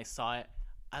time I saw it,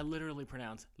 I literally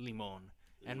pronounced limon.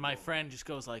 And my friend just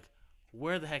goes like,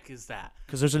 "Where the heck is that?"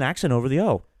 Because there's an accent over the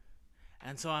O.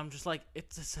 And so I'm just like,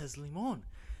 "It just says limon."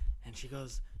 And she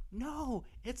goes, "No,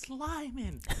 it's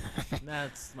Lyman."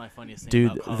 That's my funniest thing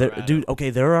about Colorado. Okay,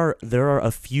 there are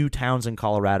a few towns in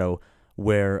Colorado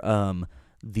where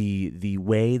the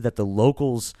way that the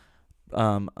locals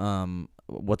when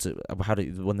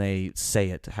they say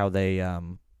it, how they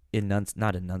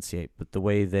not enunciate, but the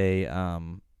way they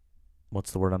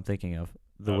what's the word I'm thinking of?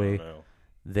 The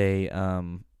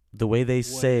way they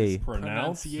say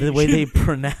Pronunciation. the way they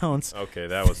pronounce Okay,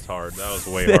 that was hard. That was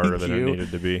way Thank harder than you. it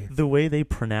needed to be. the way they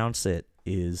pronounce it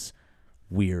is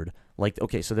weird. Like,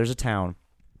 okay, so there's a town.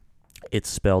 It's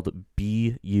spelled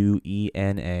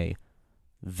Buena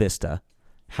Vista.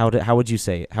 How would you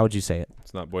say it? How would you say it?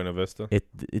 It's not Buena Vista.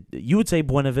 You would say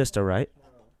Buena Vista, right?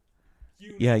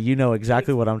 Yeah, you know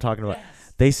exactly what I'm talking about.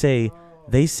 They say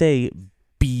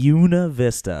Buena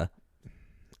Vista.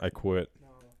 I quit.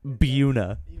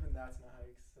 Buena. Even that's not how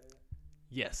you say it.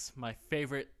 Yes, my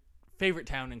favorite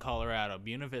town in Colorado.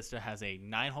 Buena Vista has a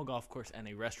 9-hole golf course and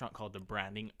a restaurant called the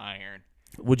Branding Iron.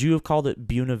 Would you have called it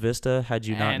Buena Vista had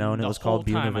you not And known it the was called whole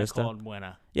Buena time Vista? I called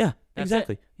Buena. Yeah, That's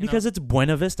exactly. it, you Because know? it's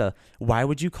Buena Vista. Why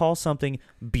would you call something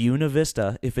Buena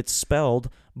Vista if it's spelled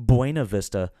Buena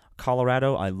Vista?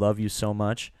 Colorado, I love you so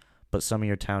much, but some of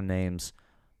your town names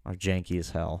are janky as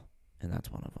hell, and that's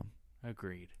one of them.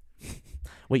 Agreed.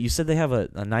 Wait, you said they have a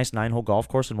nice 9-hole golf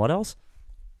course, and what else?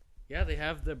 Yeah, they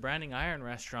have the Branding Iron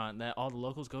restaurant that all the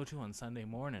locals go to on Sunday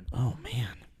morning. Oh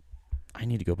man, I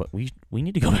need to go, but we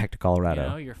need to go back to Colorado. You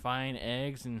know, your fine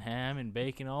eggs and ham and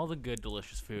bacon, all the good,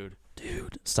 delicious food.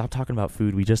 Dude, stop talking about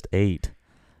food. We just ate.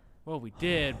 Well, we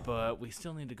did, but we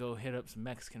still need to go hit up some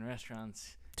Mexican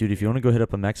restaurants. Dude, if you want to go hit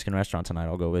up a Mexican restaurant tonight,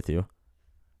 I'll go with you.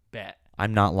 Bet.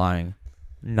 I'm not lying.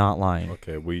 Not lying.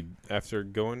 Okay, after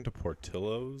going to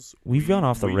Portillo's, We've gone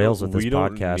off the rails with this we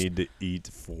podcast. don't need to eat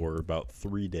for about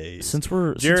 3 days. Since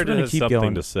we're Jared going to has keep something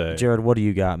going, to say. Jared, what do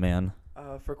you got, man?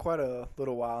 For quite a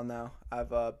little while now, I've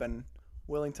been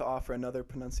willing to offer another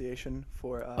pronunciation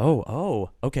for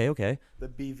Okay. the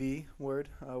BV word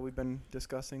we've been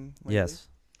discussing lately. Yes.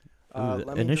 The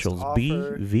let me initials just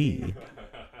offer BV.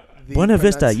 the Buena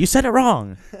Vista. pronunci- You said it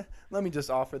wrong. Let me just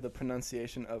offer the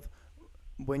pronunciation of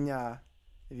Buena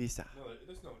Vista. No,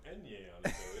 there's no enye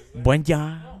on it,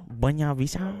 though, Buena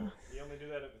Vista. You only do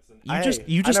that if it's an You I just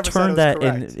never said turned it was that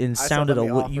correct. and I said sounded let a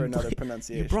me little. offer another You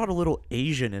pronunciation. brought a little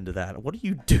Asian into that. What are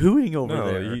you doing over No,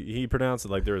 there? he pronounced it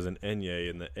like there was an enye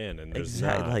in the N, and there's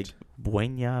Exactly, not. like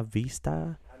Buena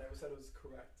Vista. I never said it was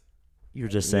correct. You're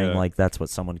just saying Yeah. like that's what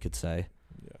someone could say.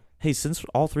 Yeah. Hey, since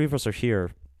all three of us are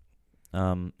here,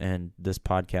 and this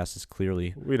podcast is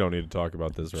clearly We don't need to talk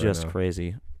about this right just now.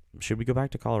 crazy, should we go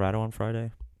back to Colorado on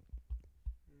Friday?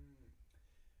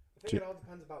 I think it all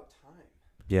depends about time.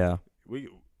 Yeah,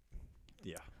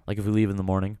 Yeah. like if we leave in the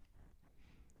morning,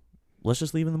 let's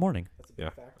just leave in the morning. That's a big Yeah.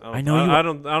 factor. I know you- I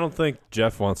don't think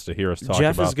Jeff wants to hear us talk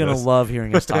Jeff about is gonna this. love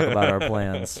hearing us talk about our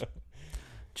plans.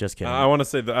 Just kidding. I want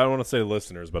to say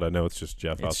listeners, but I know it's just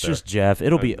Jeff out It's there. just Jeff.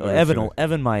 It'll be I'm Evan. assuming.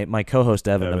 Evan, my co-host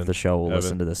Evan Evan. of the show will Evan.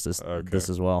 listen to this Okay. this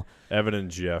as well. Evan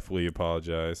and Jeff, we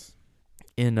apologize.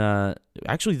 In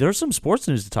actually, there's some sports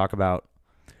news to talk about.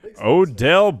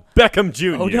 Odell Beckham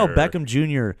Jr. Odell Beckham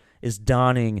Jr. is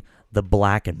donning the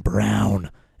black and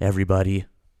brown. Everybody,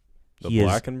 The He is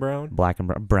black and brown? black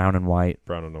and brown and white,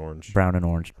 Brown and orange. brown and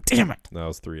orange. Damn it! That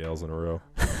was 3 L's in a row.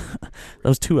 That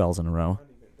was 2 L's in a row.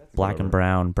 Black and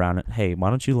brown, brown. Hey, why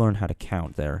don't you learn how to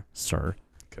count there, sir?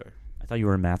 Okay. I thought you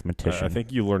were a mathematician. I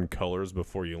think you learn colors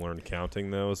before you learn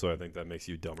counting, though, so I think that makes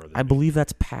you dumber than I me. believe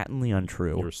that's patently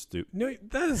untrue. You're stupid. No,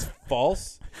 that is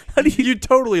false. How do you- You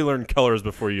totally learn colors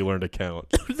before you learn to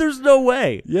count. There's no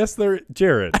way. Yes,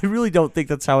 Jared. I really don't think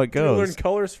that's how it Do you learn goes.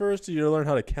 colors first, or you learn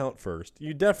how to count first?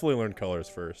 You definitely learn colors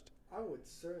first. I would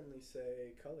certainly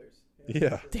say colors.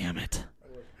 Yeah. Damn it.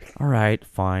 All right,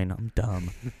 fine. I'm dumb.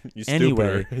 You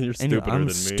Anyway, stupider. You're stupider I'm than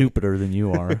me. stupider than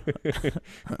you are.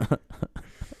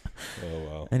 Oh,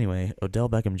 wow. Anyway, Odell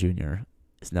Beckham Jr.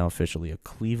 is now officially a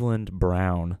Cleveland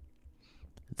Brown.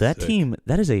 That Sick. team,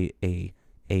 that is a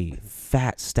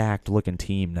fat stacked looking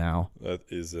team now That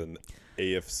is an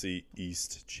AFC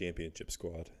East championship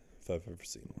squad, if I've ever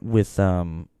seen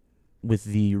one. with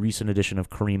the recent addition of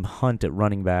Kareem Hunt at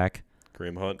running back.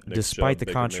 Kareem Hunt, Nick Despite Chubb, the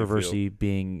Baker controversy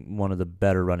being one of the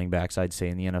better running backs, I'd say,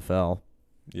 in the NFL.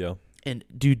 Mayfield. And,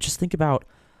 dude, just think about,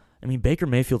 I mean, Baker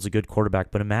Mayfield's a good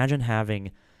quarterback, but imagine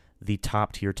having the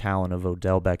top-tier talent of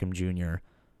Odell Beckham Jr.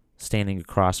 standing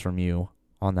across from you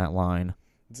on that line. Yeah.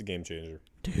 It's a game changer.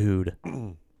 Dude,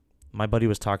 my buddy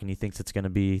was talking, he thinks it's going to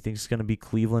be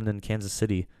Cleveland and Kansas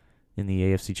City in the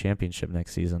AFC Championship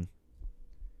next season.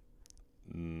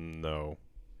 No.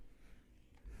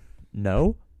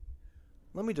 No?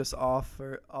 Let me just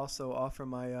offer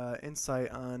my insight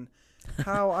on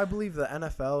how I believe the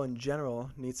NFL in general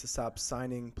needs to stop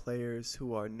signing players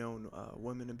who are known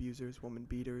women abusers, woman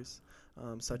beaters,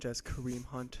 such as Kareem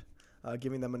Hunt,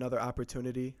 giving them another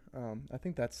opportunity. I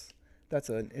think that's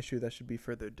an issue that should be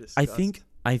further discussed.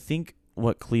 I think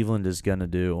what Cleveland is going to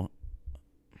do,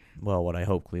 well, what I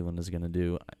hope Cleveland is going to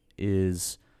do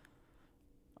is,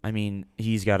 I mean,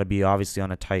 he's got to be obviously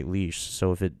on a tight leash.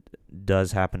 So if it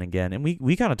does happen again, and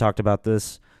we kind of talked about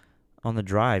this on the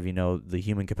drive, you know, the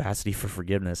human capacity for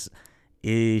forgiveness.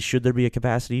 Should there be a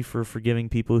capacity for forgiving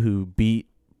people who beat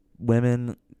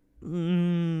women?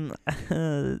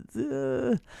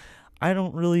 I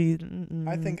don't really.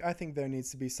 I think there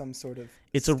needs to be some sort of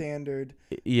It's a- standard.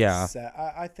 Yeah. Set.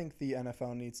 I think the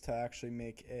NFL needs to actually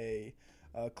make a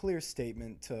clear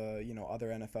statement to other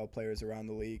NFL players around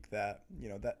the league that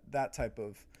that type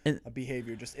of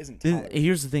behavior just isn't tolerated.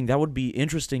 Here's the thing. That would be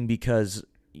interesting because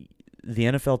the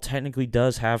NFL technically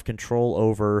does have control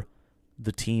over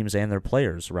the teams and their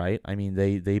players, right? I mean,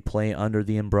 they play under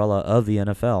the umbrella of the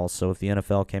NFL. So if the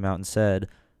NFL came out and said,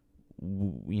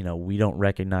 we don't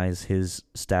recognize his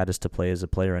status to play as a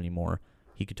player anymore,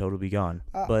 he could totally be gone.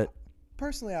 But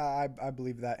personally, I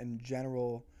believe that in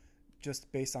general,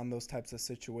 just based on those types of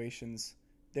situations,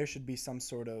 there should be some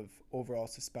sort of overall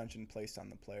suspension placed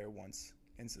on the player once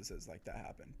instances like that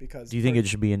happen. Because do you think it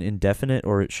should be an indefinite,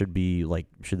 or it should be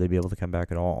should they be able to come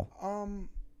back at all?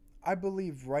 I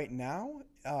believe right now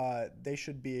they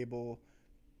should be able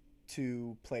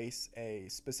to place a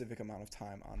specific amount of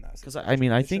time on that. Because I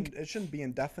mean, I think it shouldn't be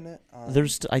indefinite.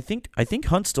 I think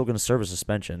Hunt's still going to serve a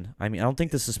suspension. I mean, I don't think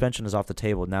the suspension is off the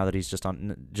table now that he's just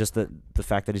the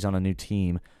fact that he's on a new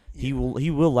team. He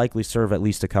will likely serve at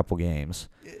least a couple games.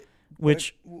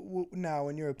 Which now,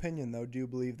 in your opinion, though, do you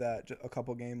believe that a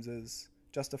couple games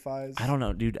justifies? I don't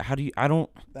know, dude. How do you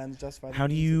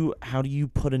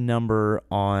put a number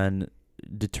on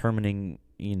determining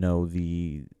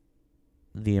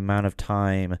the amount of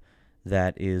time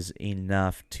that is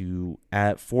enough to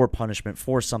for punishment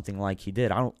for something like he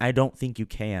did. I don't think you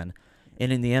can.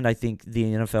 And in the end, I think the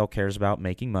NFL cares about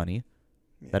making money.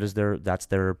 Yeah. That's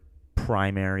their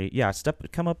primary. Yeah,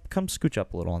 come scooch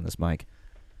up a little on this mic.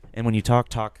 And when you talk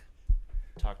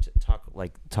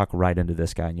right into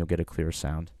this guy, and you'll get a clear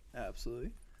sound.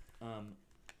 Absolutely. I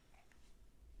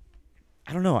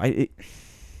don't know.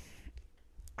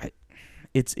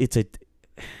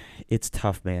 It's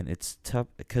tough, man. It's tough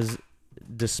because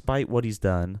despite what he's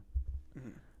done,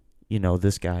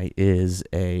 this guy is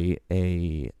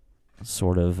a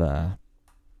sort of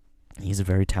he's a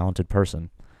very talented person,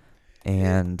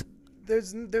 and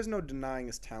there's no denying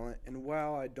his talent. And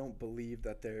while I don't believe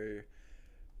that there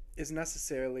is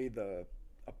necessarily a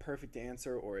perfect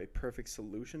answer or a perfect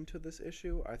solution to this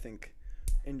issue, I think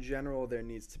in general there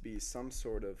needs to be some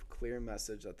sort of clear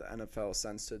message that the NFL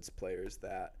sends to its players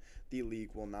that the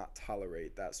league will not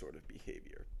tolerate that sort of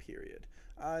behavior, period.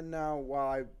 Now, while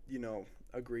I,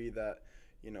 agree that,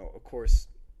 of course,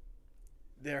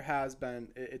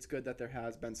 it's good that there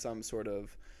has been some sort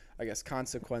of, I guess,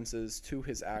 consequences to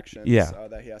his actions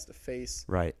that he has to face.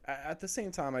 Right. At the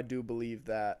same time, I do believe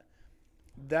that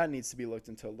needs to be looked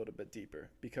into a little bit deeper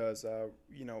because,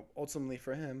 ultimately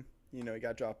for him, he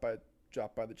got dropped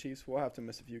by the Chiefs. We'll have to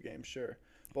miss a few games, sure.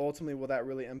 But ultimately, will that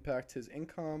really impact his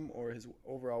income or his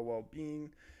overall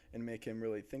well-being and make him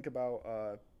really think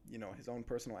about, his own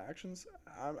personal actions?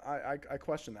 I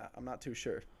question that. I'm not too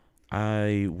sure.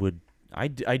 I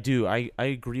do. I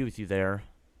agree with you there.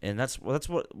 And that's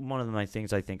what one of my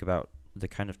things I think about the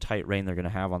kind of tight rein they're going to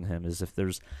have on him is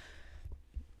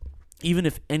even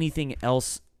if anything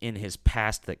else in his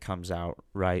past that comes out,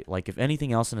 right? Like if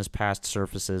anything else in his past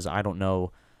surfaces, I don't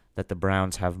know that the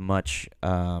Browns have much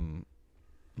good.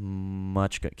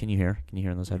 Can you hear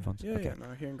in those headphones? Yeah, okay. yeah, no,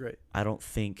 I'm hearing great. I don't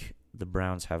think the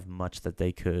Browns have much that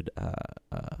they could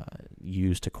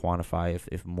use to quantify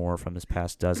if more from his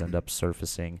past does end up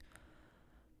surfacing.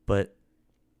 But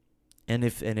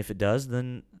if it does,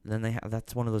 then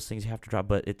that's one of those things you have to drop.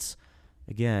 But it's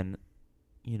again,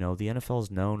 the NFL is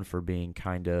known for being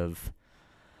kind of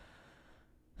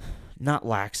not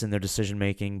lax in their decision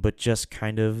making, but just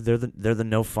kind of they're the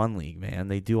no fun league, man.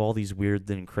 They do all these weird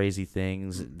and crazy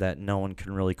things that no one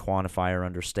can really quantify or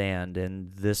understand.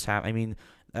 And this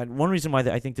one reason why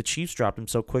I think the Chiefs dropped him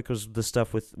so quick was the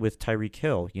stuff with Tyreek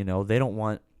Hill. They don't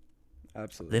want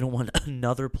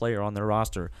another player on their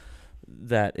roster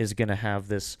that is going to have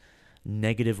this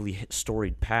negatively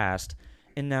storied past.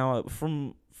 And now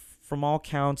from all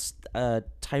counts,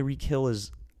 Tyreek Hill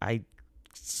is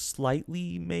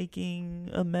slightly making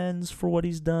amends for what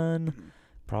he's done.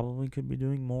 Probably could be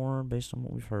doing more based on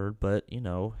what we've heard, but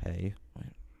hey,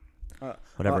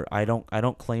 whatever. I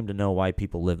don't claim to know why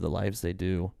people live the lives they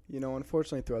do.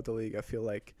 Unfortunately, throughout the league, I feel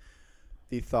like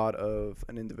the thought of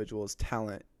an individual's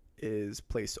talent is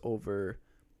placed over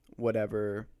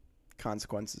whatever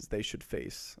consequences they should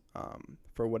face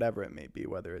for whatever it may be,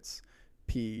 whether it's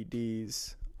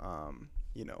PEDs,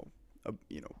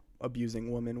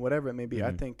 abusing women, whatever it may be.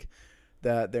 I think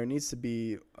that there needs to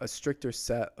be a stricter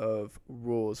set of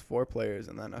rules for players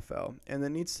in the NFL, and there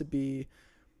needs to be,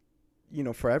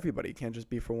 for everybody. It can't just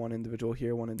be for one individual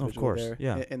here, one individual there.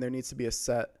 Yeah. And there needs to be a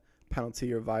set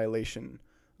penalty or violation,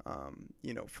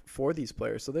 for these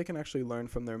players, so they can actually learn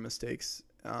from their mistakes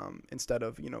instead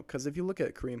of, because if you look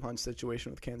at Kareem Hunt's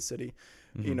situation with Kansas City,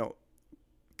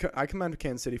 I commend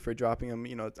Kansas City for dropping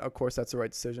him. Of course, that's the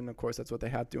right decision. Of course, that's what they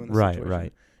had to do in the situation.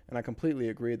 Right. And I completely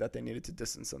agree that they needed to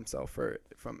distance themselves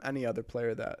from any other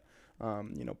player that,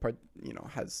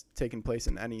 has taken place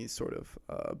in any sort of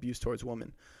abuse towards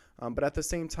women. But at the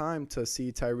same time, to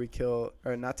see Kareem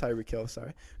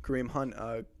Hunt,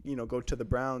 go to the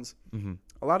Browns.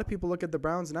 A lot of people look at the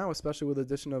Browns now, especially with the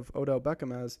addition of Odell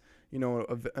Beckham as,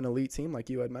 an elite team like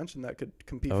you had mentioned that could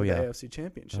compete for the AFC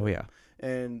Championship. Oh, yeah.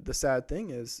 And the sad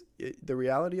thing is, the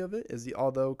reality of it is,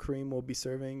 although Kareem will be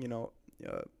serving,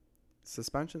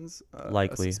 suspensions.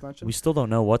 Likely. We still don't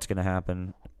know what's going to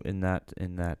happen in that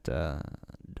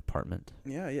department.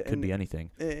 Yeah. Could be anything.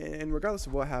 And regardless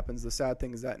of what happens, the sad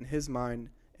thing is that in his mind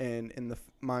and in the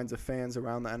minds of fans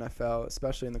around the NFL,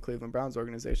 especially in the Cleveland Browns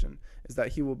organization, is that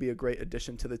he will be a great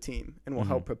addition to the team and will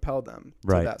help propel them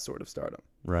to that sort of stardom.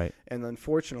 Right. And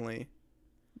unfortunately,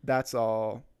 that's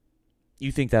all.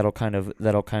 You think that'll kind of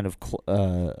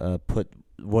put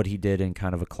what he did in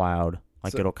kind of a cloud,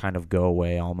 like it'll kind of go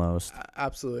away almost.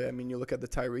 Absolutely. You look at the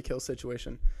Tyreek Hill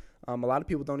situation. A lot of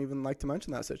people don't even like to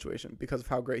mention that situation because of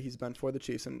how great he's been for the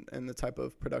Chiefs and the type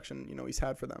of production he's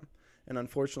had for them. And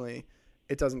unfortunately,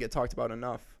 it doesn't get talked about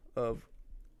enough of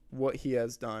what he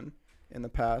has done in the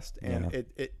past. And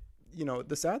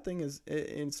the sad thing is,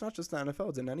 it's not just the NFL;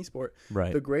 it's in any sport.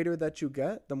 Right. The greater that you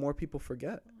get, the more people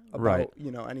forget about Right.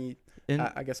 Any And,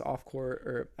 I guess off court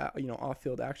or off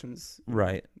field actions.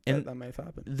 right. And That may have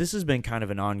happened. this has been kind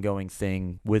of an ongoing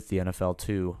thing with the NFL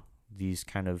too. These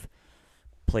kind of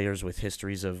players with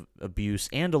histories of abuse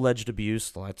and alleged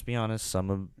abuse. Let's be honest, some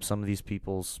of these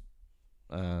people's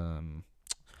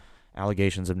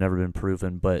allegations have never been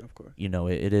proven, but Of course.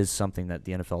 it is something that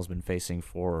the NFL has been facing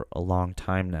for a long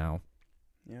time now.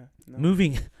 Yeah. No.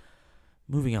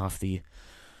 Moving off the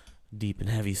deep and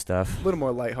heavy stuff, A little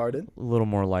more lighthearted. a little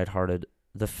more lighthearted.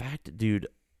 The fact, dude,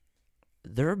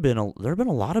 there have been a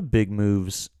lot of big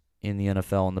moves in the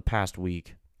NFL in the past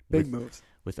week. Big moves.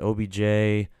 With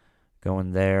OBJ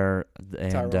going there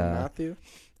and Tyrann Mathieu.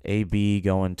 AB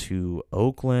going to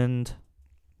Oakland.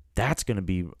 That's gonna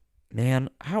be, man.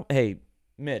 Hey,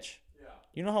 Mitch. Yeah.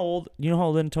 You know how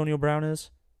old Antonio Brown is?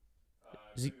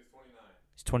 Is he?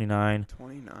 He's 29.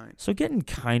 29. So getting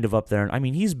kind of up there. I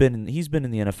mean, he's been in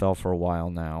the NFL for a while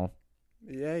now.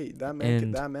 Yeah, that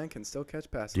man can still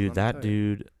catch passes. Dude, that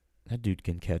dude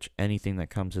can catch anything that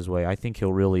comes his way. I think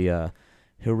he'll really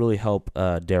help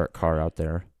Derek Carr out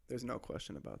there. There's no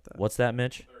question about that. What's that,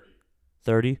 Mitch?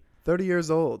 30. 30 years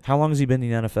old. How long has he been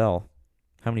in the NFL?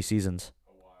 How many seasons?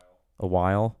 A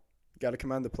while. Got to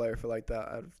commend the player for like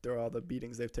that after all the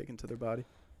beatings they've taken to their body.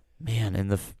 Man,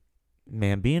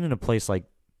 and being in a place like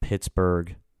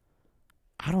Pittsburgh,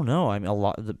 I don't know. I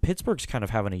mean, the Pittsburgh's kind of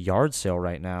having a yard sale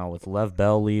right now with Lev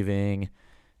Bell leaving,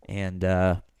 and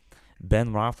Ben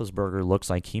Roethlisberger looks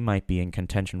like he might be in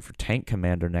contention for tank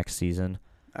commander next season.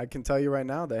 I can tell you right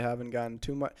now, they haven't gotten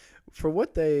too much for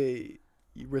what they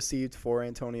received for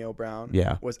Antonio Brown.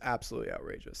 Yeah. Was absolutely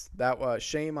outrageous. That was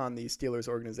shame on the Steelers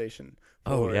organization.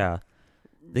 Oh yeah,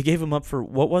 they gave him up for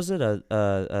what was it?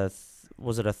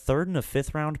 Was it a third and a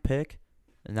fifth round pick,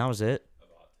 and that was it?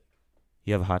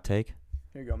 You have a hot take?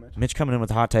 Here you go, Mitch. Mitch coming in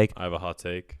with a hot take. I have a hot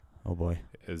take. Oh boy.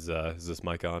 Is this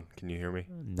mic on? Can you hear me?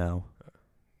 No,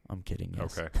 I'm kidding.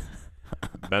 Yes. Okay.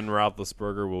 Ben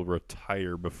Roethlisberger will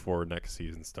retire before next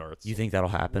season starts. You think that'll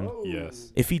happen? Whoa.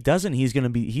 Yes. If he doesn't, he's gonna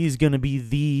be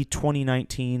the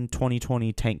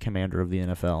 2019-2020 tank commander of the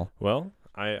NFL. Well,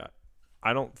 I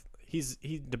don't.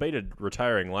 He debated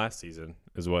retiring last season,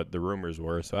 is what the rumors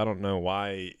were. So I don't know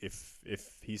why. If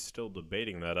he's still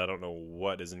debating that, I don't know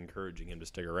what is encouraging him to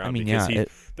stick around. I mean, because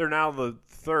they're now the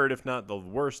third, if not the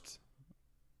worst,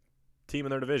 team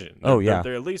in their division. Oh, yeah.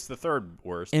 They're at least the third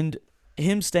worst. And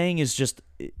him staying is just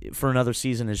for another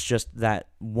season is just that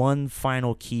one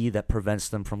final key that prevents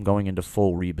them from going into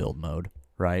full rebuild mode,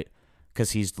 right?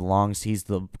 Because he's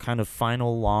the kind of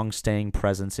final long-staying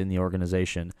presence in the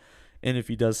organization. And if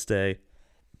he does stay,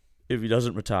 if he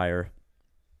doesn't retire,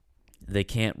 they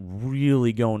can't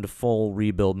really go into full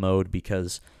rebuild mode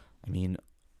because, I mean,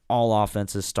 all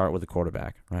offenses start with a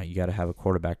quarterback, right? You got to have a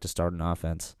quarterback to start an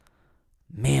offense.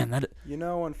 Man,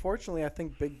 unfortunately, I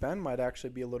think Big Ben might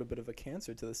actually be a little bit of a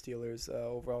cancer to the Steelers'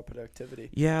 overall productivity.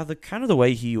 Yeah, the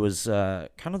way he was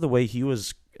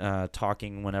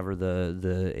talking whenever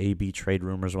the AB trade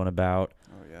rumors went about.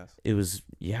 Oh yes. It was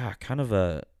kind of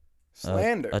a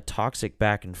slander, a toxic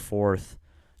back and forth,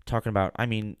 talking about. I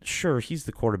mean, sure, he's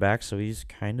the quarterback, so he's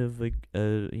kind of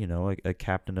a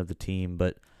captain of the team,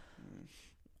 but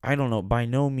I don't know. By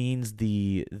no means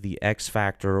the X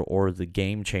factor or the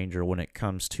game changer when it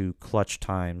comes to clutch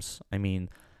times. I mean,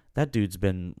 that dude's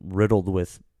been riddled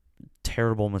with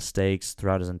terrible mistakes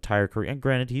throughout his entire career. And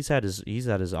granted, he's had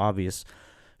his obvious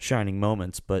shining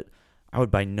moments, but I would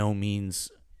by no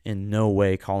means, in no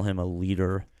way, call him a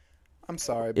leader. I'm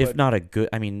sorry, if not a good,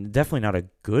 I mean, definitely not a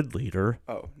good leader.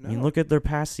 Oh no! I mean, look at their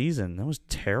past season. That was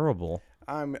terrible.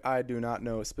 I do not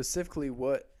know specifically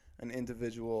what an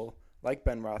individual like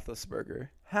Ben Roethlisberger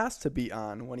has to be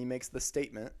on when he makes the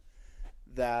statement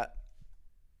that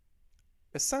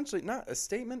essentially not a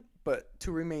statement, but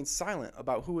to remain silent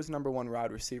about who his number one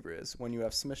wide receiver is when you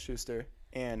have Smith-Schuster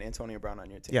and Antonio Brown on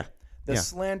your team. Yeah. The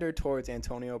slander towards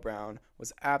Antonio Brown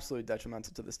was absolutely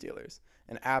detrimental to the Steelers,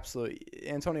 and absolutely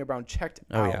Antonio Brown checked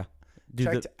out. Oh yeah,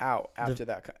 dude,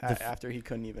 after he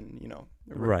couldn't even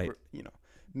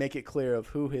make it clear of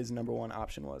who his number one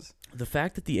option was. The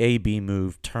fact that the AB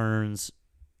move turns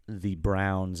the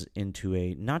Browns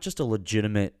into not just a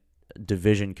legitimate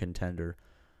division contender,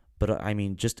 but I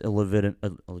mean just a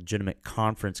legitimate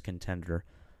conference contender.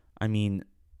 I mean,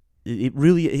 it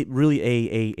really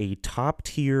a top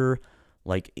tier,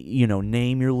 like,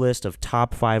 name your list of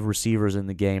top 5 receivers in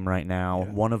the game right now.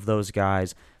 Yeah. One of those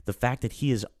guys. The fact that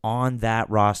he is on that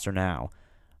roster now.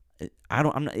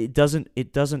 It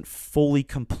doesn't fully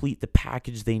complete the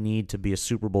package they need to be a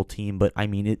Super Bowl team, but I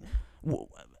mean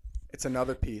It's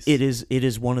another piece. It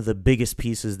is one of the biggest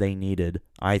pieces they needed,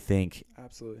 I think.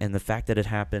 Absolutely. And the fact that it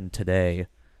happened today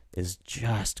is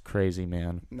just crazy,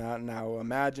 man. Now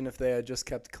imagine if they had just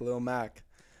kept Khalil Mack.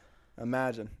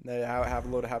 Imagine they have a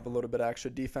little bit of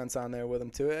extra defense on there with them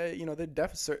too.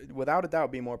 They'd without a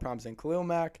doubt be more promising. Khalil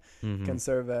Mack can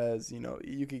serve as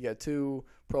you could get 2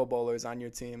 Pro Bowlers on your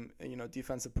team,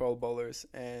 defensive Pro Bowlers,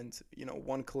 and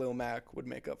one Khalil Mack would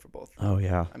make up for both. Oh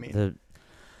yeah, I mean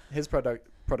his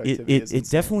productivity is it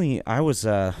definitely. I was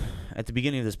at the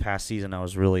beginning of this past season. I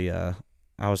was really I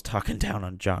was talking down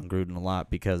on John Gruden a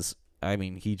lot because I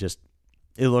mean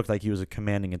it looked like he was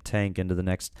commanding a tank into the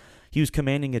next. He was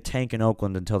commanding a tank in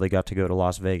Oakland until they got to go to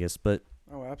Las Vegas. But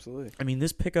oh, absolutely. I mean,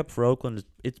 this pickup for Oakland,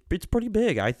 it's pretty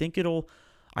big. I think it'll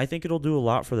do a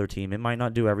lot for their team. It might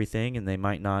not do everything, and they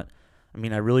might not. I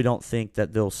mean, I really don't think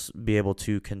that they'll be able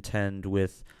to contend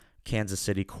with Kansas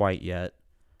City quite yet.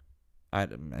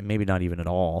 Maybe not even at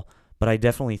all. But I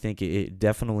definitely think it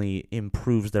definitely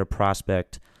improves their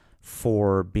prospect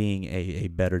for being a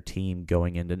better team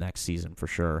going into next season for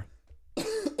sure.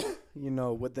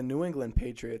 With the New England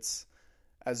Patriots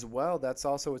as well, that's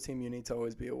also a team you need to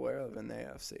always be aware of in the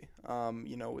AFC.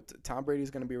 Tom Brady's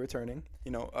going to be returning.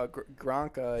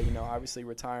 Gronk, obviously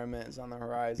retirement is on the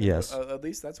horizon. Yes. At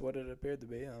least that's what it appeared to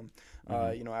be.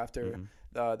 After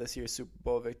this year's Super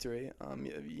Bowl victory,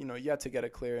 yet to get a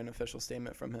clear and official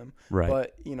statement from him. Right.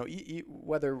 But,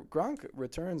 whether Gronk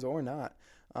returns or not,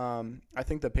 I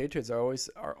think the Patriots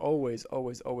are always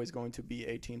going to be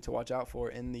a team to watch out for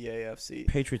in the AFC.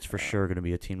 Patriots for sure going to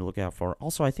be a team to look out for.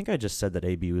 Also, I think I just said that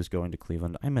AB was going to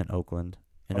Cleveland. I meant Oakland,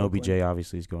 and OBJ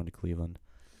obviously is going to Cleveland.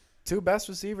 2 of the best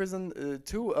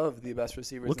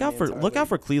receivers in Look out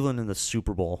for Cleveland in the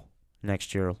Super Bowl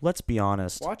next year. Let's be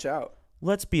honest. Watch out.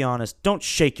 Let's be honest. Don't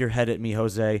shake your head at me,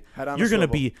 Jose. You're gonna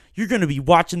be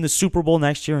watching the Super Bowl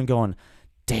next year and going,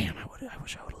 damn, I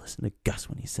wish I would have listened to Gus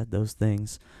when he said those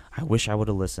things. I wish I would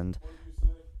have listened.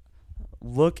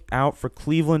 Look out for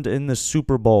Cleveland in the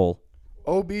Super Bowl.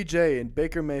 OBJ and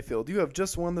Baker Mayfield, you have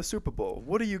just won the Super Bowl.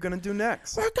 What are you going to do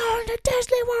next? We're going to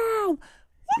Disney World.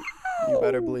 You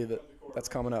better believe it. That's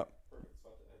coming up.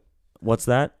 What's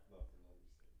that?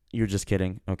 You're just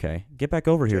kidding. Okay. Get back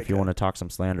over here if you want to talk some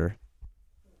slander.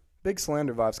 Big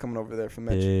slander vibes coming over there from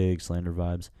Mitch. Big slander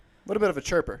vibes. A little bit of a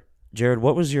chirper. Jared,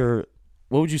 what would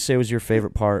you say was your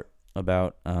favorite part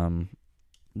about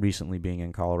recently being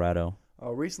in Colorado?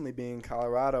 Recently being in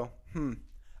Colorado.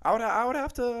 I would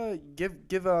have to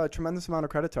give a tremendous amount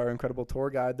of credit to our incredible tour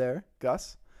guide there,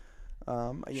 Gus.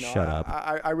 Shut up.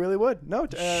 I really would. No.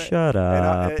 Shut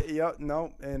up.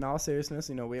 No. In all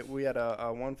seriousness, we had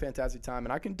a one fantastic time,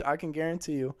 and I can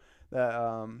guarantee you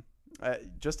that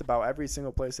just about every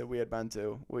single place that we had been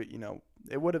to,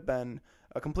 it would have been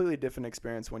a completely different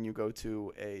experience when you go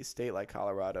to a state like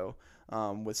Colorado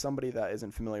with somebody that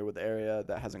isn't familiar with the area,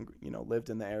 that hasn't lived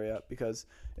in the area, because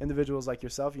individuals like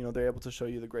yourself, they're able to show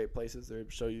you the great places. They're able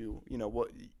to show you what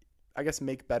I guess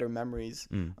make better memories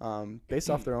based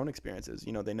off their own experiences.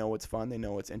 They know what's fun, they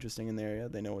know what's interesting in the area,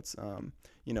 they know what's going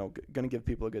to give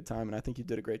people a good time, and I think you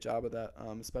did a great job of that,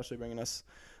 especially bringing us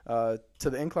to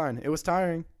the incline. It was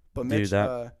tiring, but Mitch,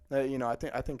 I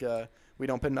think we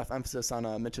don't put enough emphasis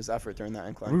on Mitch's effort during that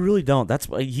incline. We really don't. That's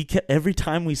why every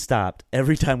time we stopped,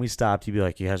 he'd be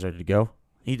like, "You guys ready to go?"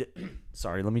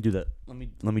 Sorry, let me do that. Let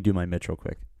me do my Mitch real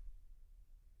quick.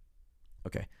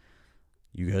 Okay,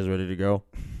 you guys ready to go?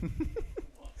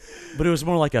 But it was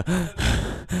more like a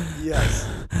yes,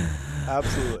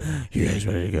 absolutely. You guys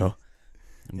ready to go?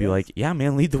 And be like, yeah,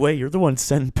 man, lead the way. You're the one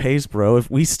setting pace, bro. If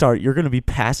we start, you're gonna be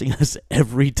passing us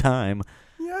every time.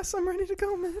 Yes, I'm ready to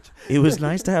go, Mitch. It was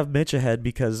nice to have Mitch ahead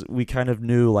because we kind of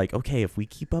knew, like, okay, if we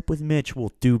keep up with Mitch,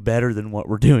 we'll do better than what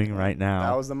we're doing right now.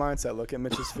 That was the mindset. Look at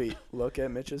Mitch's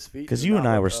feet. Because you and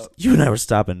I were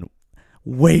stopping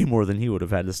way more than he would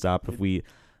have had to stop if we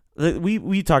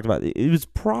talked about it. It was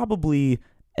probably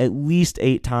at least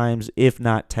 8 times, if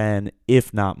not 10,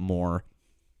 if not more.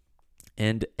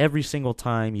 And every single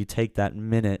time you take that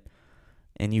minute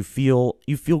and you feel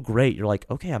great. You're like,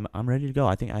 okay, I'm ready to go.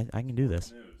 I think I can do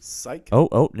this. Psych.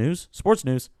 Oh, news. Sports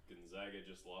news. Gonzaga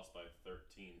just lost by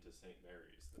 13 to St.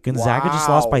 Mary's. Gonzaga just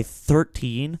lost by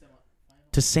 13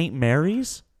 to St.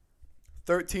 Mary's?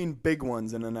 13 big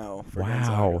ones in an L for Wow.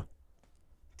 Gonzaga.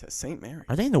 To St. Mary's.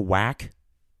 Are they in the WAC?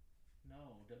 No,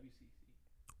 WCC.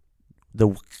 The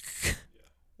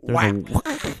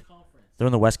WAC. They're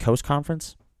in the West Coast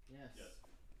Conference? Yes.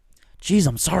 Jeez,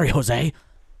 I'm sorry, Jose.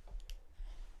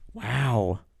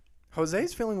 Wow.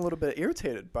 Jose's feeling a little bit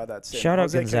irritated by that statement. Shout out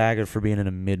Jose, Gonzaga for being in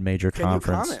a mid-major can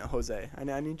conference. you comment, Jose? I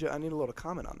need a little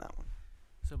comment on that one.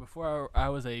 So before I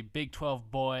was a Big 12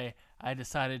 boy, I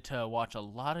decided to watch a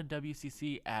lot of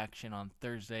WCC action on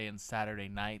Thursday and Saturday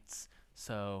nights.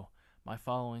 So my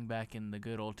following back in the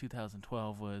good old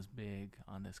 2012 was big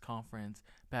on this conference,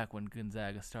 back when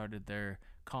Gonzaga started their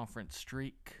conference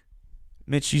streak.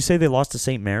 Mitch, you say they lost to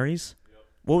St. Mary's? Yep.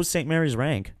 What was St. Mary's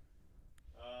rank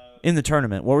in the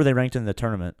tournament? What were they ranked in the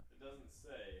tournament? It doesn't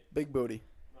say. Big booty.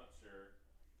 Not sure.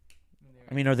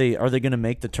 I mean, are they going to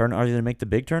make the Are they going to make the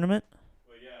big tournament?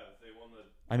 Well, yeah, if they won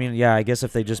the. I mean, yeah. I guess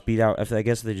if they just beat out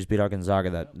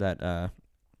Gonzaga,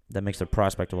 that makes their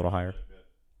prospect a little higher.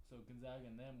 So Gonzaga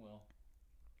and them will.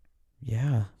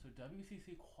 Yeah. So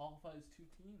WCC qualifies 2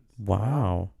 teams.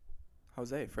 Wow.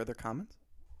 Jose, further comments?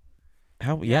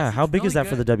 Yes, How it's big is really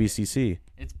that for the WCC?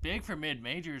 It's big for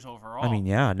mid-majors overall. I mean,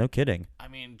 yeah, no kidding. I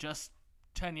mean, just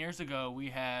 10 years ago, we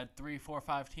had 3, 4,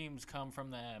 5 teams come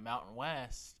from the Mountain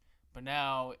West, but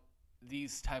now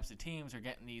these types of teams are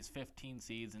getting these 15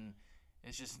 seeds, and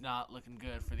it's just not looking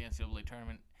good for the NCAA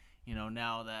tournament. You know,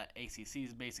 now that ACC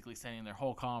is basically sending their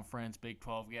whole conference, Big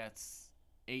 12 gets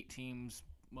 8 teams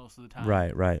most of the time.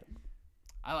 Right.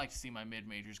 I like to see my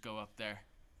mid-majors go up there.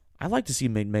 I like to see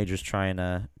mid-majors try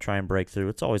and break through.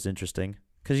 It's always interesting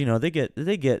because they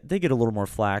get a little more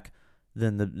flack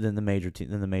than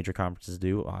the major conferences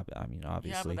do. I mean,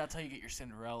 obviously. Yeah, but that's how you get your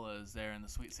Cinderellas there in the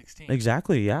Sweet 16.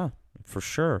 Exactly. Yeah, for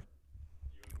sure.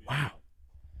 Wow,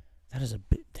 that is a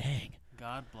bit dang.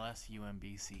 God bless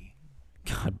UMBC.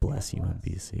 God bless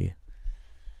UMBC.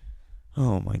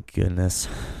 Oh my goodness.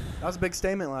 That was a big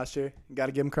statement last year. You got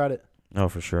to give him credit. Oh,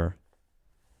 for sure.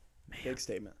 Big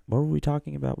statement. What were we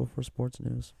talking about before sports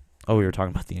news? Oh, we were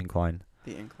talking about the incline.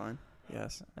 The incline.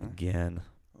 Yes. Again.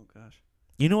 Oh, gosh.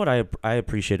 You know what I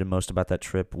appreciated most about that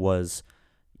trip was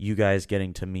you guys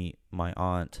getting to meet my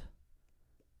aunt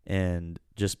and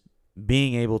just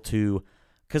being able to,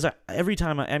 because every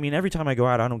time I go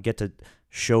out, I don't get to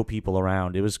show people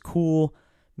around. It was cool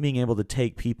being able to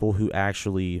take people who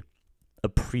actually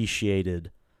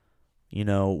appreciated,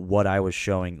 what I was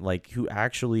showing, like who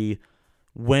actually,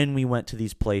 when we went to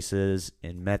these places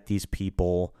and met these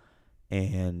people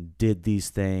and did these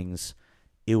things,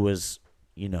 it was,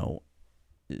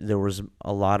 there was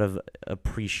a lot of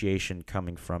appreciation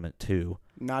coming from it too.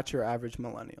 Not your average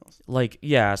millennials. Like,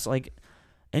 yes, like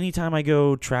anytime I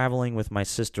go traveling with my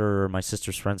sister or my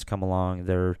sister's friends come along,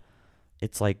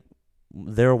 it's like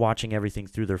they're watching everything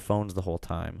through their phones the whole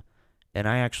time. And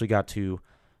I actually got to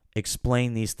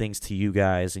explain these things to you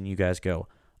guys, and you guys go,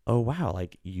 oh, wow,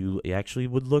 like you actually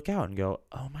would look out and go,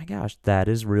 oh my gosh, that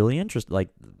is really interesting. Like,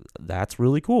 that's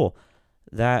really cool.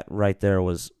 That right there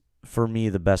was, for me,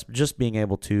 the best. Just being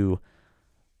able to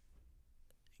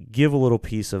give a little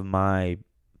piece of my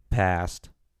past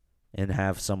and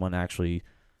have someone actually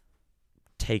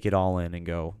take it all in and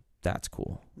go, that's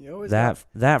cool.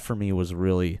 That for me was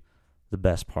really the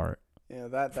best part. Yeah,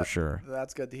 that for sure.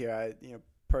 That's good to hear.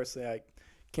 Personally, I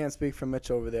can't speak for Mitch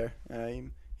over there.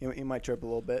 He might trip a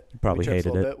little bit. Probably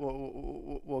hated it.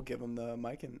 We'll give him the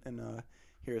mic and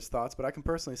hear his thoughts. But I can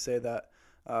personally say that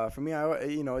for me,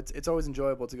 it's always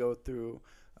enjoyable to go through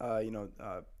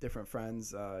different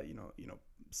friends,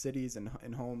 cities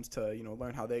and homes to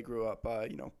learn how they grew up.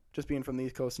 Just being from the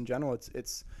East Coast in general,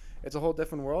 it's a whole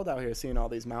different world out here. Seeing all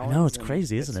these mountains. I know, it's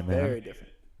crazy, isn't it, man? Very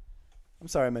different. I'm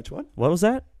sorry, Mitch. What? What was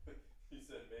that? He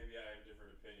said maybe I have a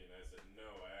different opinion. I said no,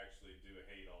 I actually do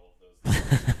hate all of those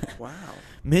things. Wow.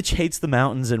 Mitch hates the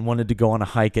mountains and wanted to go on a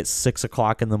hike at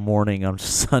 6:00 in the morning on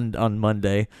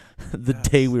Monday, the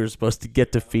day we were supposed to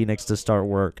get to Phoenix to start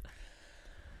work.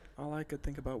 All I could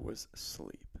think about was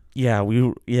sleep. Yeah,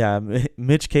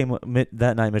 Mitch came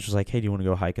that night. Mitch was like, "Hey, do you want to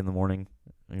go hike in the morning?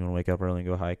 You want to wake up early and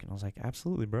go hike?" And I was like,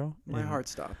 "Absolutely, bro." My heart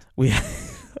stopped. We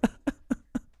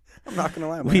I'm not gonna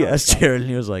lie. We asked Jared, and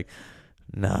he was like,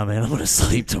 "Nah, man, I'm gonna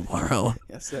sleep tomorrow."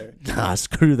 Yes, sir. Nah,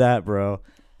 screw that, bro.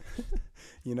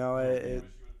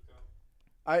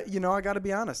 I got to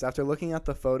be honest. After looking at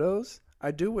the photos, I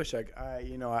do wish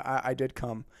I did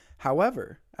come.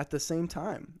 However, at the same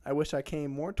time, I wish I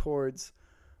came more towards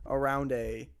around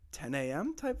a 10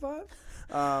 a.m. type vibe.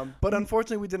 But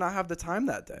unfortunately, we did not have the time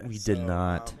that day. We did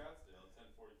not.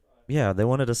 Yeah, they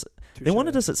wanted us. They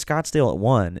wanted us at Scottsdale at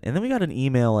 1, and then we got an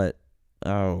email at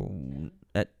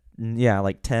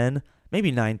like 10,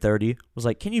 maybe 9:30. Was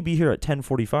like, "Can you be here at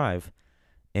 10:45?"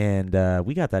 And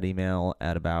we got that email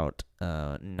at about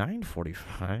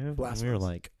 9:45. We were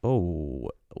like, "Oh,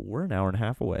 we're an hour and a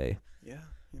half away." Yeah,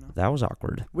 that was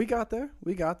awkward. We got there.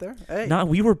 Hey,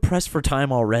 we were pressed for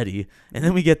time already, and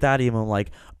then we get that email like,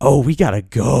 "Oh, we gotta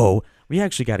go. We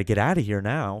actually got to get out of here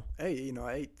now." Hey,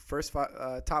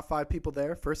 top 5 people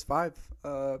there, first 5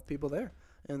 people there,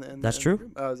 That's in true. the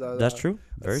group. That's true.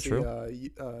 Very let's see,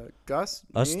 true. Gus,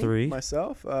 Us me, three.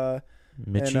 myself,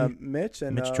 Mitchie,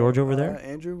 and Mitch George over there.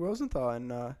 Andrew Rosenthal, and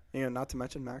not to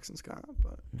mention Max and Scott,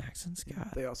 but Max and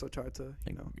Scott. they also tried to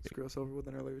screw us over with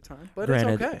an earlier time. But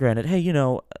Granted, it's okay. granted. Hey,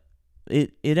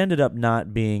 it ended up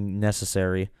not being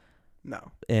necessary,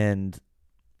 No, and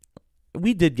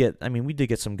we did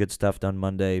get some good stuff done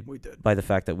Monday we did. by the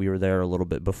fact that we were there a little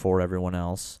bit before everyone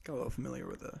else. Got a little familiar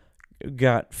with the.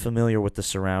 Got familiar with the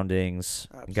surroundings.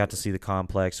 Absolutely. Got to see the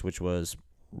complex, which was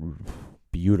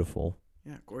beautiful.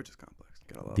 Yeah, gorgeous complex.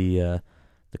 Gotta love it.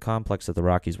 The complex that the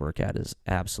Rockies work at is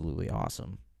absolutely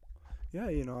awesome. Yeah,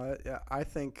 I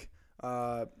think,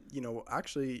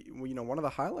 actually, one of the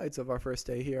highlights of our first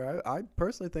day here, I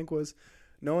personally think was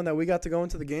knowing that we got to go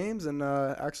into the games and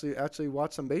actually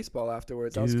watch some baseball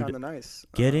afterwards. That was Dude, kind of nice.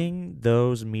 Getting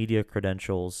those media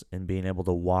credentials and being able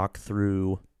to walk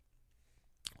through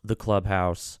the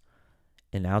clubhouse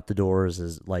and out the doors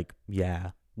is like,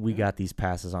 we got these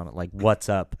passes on it. Like, what's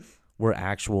up? We're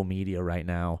actual media right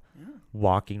now,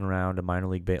 walking around a minor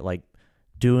league like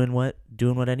doing what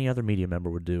any other media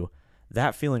member would do.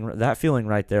 That feeling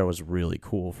right there was really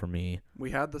cool for me.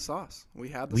 We had the sauce. We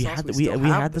had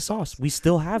the sauce. We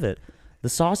still have it. The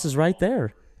sauce is right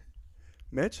there.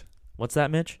 Mitch? What's that,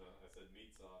 Mitch? I said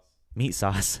meat sauce. Meat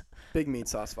sauce. Big meat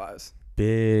sauce vibes.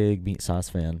 Big meat sauce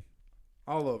fan.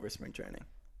 All over spring training.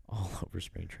 All over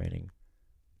spring training.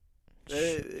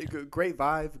 Great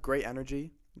vibe, great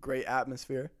energy, great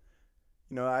atmosphere.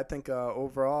 I think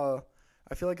overall,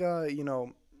 I feel like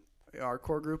our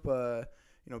core group,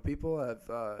 people have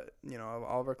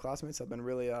all of our classmates have been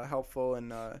really helpful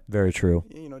and very true.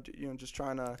 Just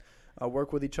trying to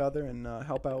work with each other and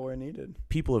help out where needed.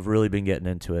 People have really been getting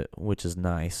into it, which is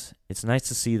nice. It's nice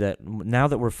to see that now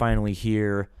that we're finally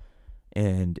here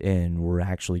and we're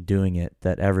actually doing it,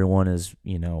 that everyone is,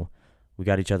 we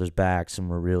got each other's backs and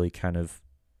we're really kind of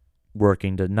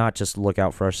working to not just look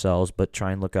out for ourselves, but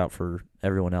try and look out for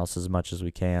everyone else as much as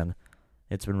we can.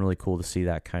 It's been really cool to see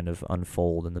that kind of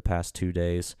unfold in the past 2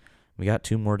 days. We got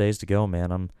 2 more days to go,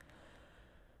 man.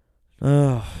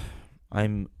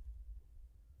 I'm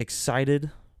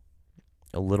excited,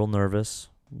 a little nervous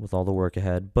with all the work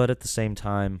ahead, but at the same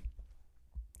time,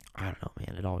 I don't know,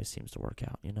 man. It always seems to work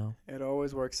out, It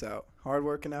always works out. Hard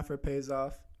work and effort pays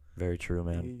off. Very true,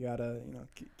 man. You gotta,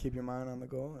 keep your mind on the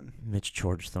goal. And Mitch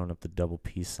George throwing up the double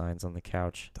peace signs on the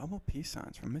couch. double peace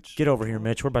signs from Mitch. Get over here,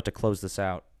 Mitch. We're about to close this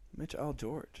out. Mitch L.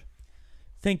 George.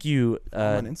 Thank you.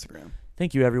 On Instagram.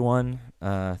 Thank you, everyone.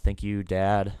 Thank you,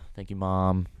 Dad. Thank you,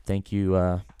 Mom. Thank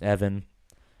you, Evan.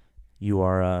 You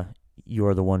are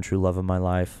the one true love of my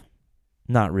life.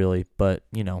 Not really, but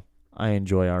I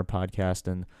enjoy our podcast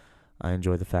and I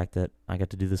enjoy the fact that I got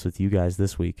to do this with you guys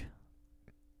this week.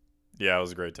 Yeah, it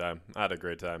was a great time. I had a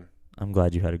great time. I'm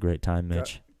glad you had a great time,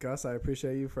 Mitch. Gus, I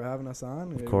appreciate you for having us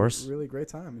on. Of course. Really great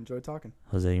time. Enjoyed talking.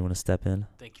 Jose, you want to step in?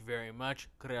 Thank you very much.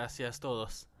 Gracias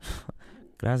todos.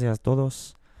 Gracias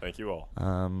todos. Thank you all.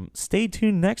 Stay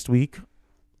tuned next week.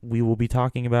 We will be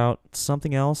talking about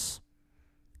something else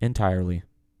entirely.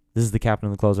 This is the Captain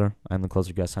and the Closer. I'm the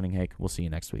closer, Gus Hunninghake. We'll see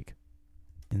you next week.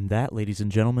 And that, ladies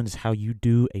and gentlemen, is how you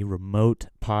do a remote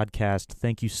podcast.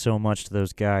 Thank you so much to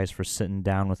those guys for sitting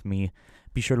down with me.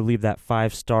 Be sure to leave that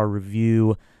 5-star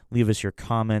review. Leave us your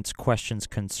comments, questions,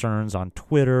 concerns on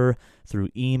Twitter, through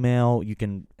email. You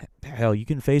can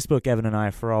Facebook Evan and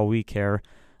I for all we care.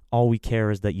 All we care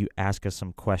is that you ask us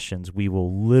some questions. We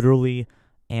will literally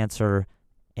answer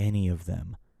any of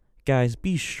them. Guys,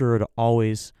 be sure to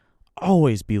always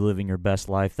be living your best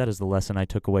life. That is the lesson I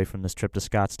took away from this trip to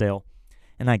Scottsdale.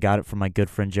 And I got it from my good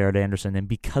friend Jared Anderson. And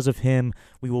because of him,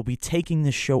 we will be taking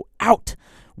this show out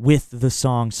with the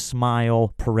song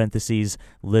Smile, parentheses,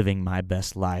 Living My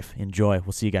Best Life. Enjoy.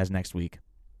 We'll see you guys next week.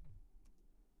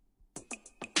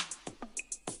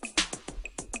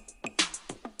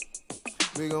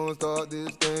 We gonna start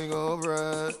this thing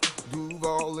alright.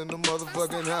 Duval in the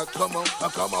motherfucking house. Come on,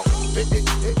 come on. Do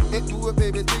it,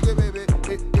 baby. Dig it, baby.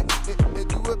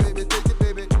 Do it, baby.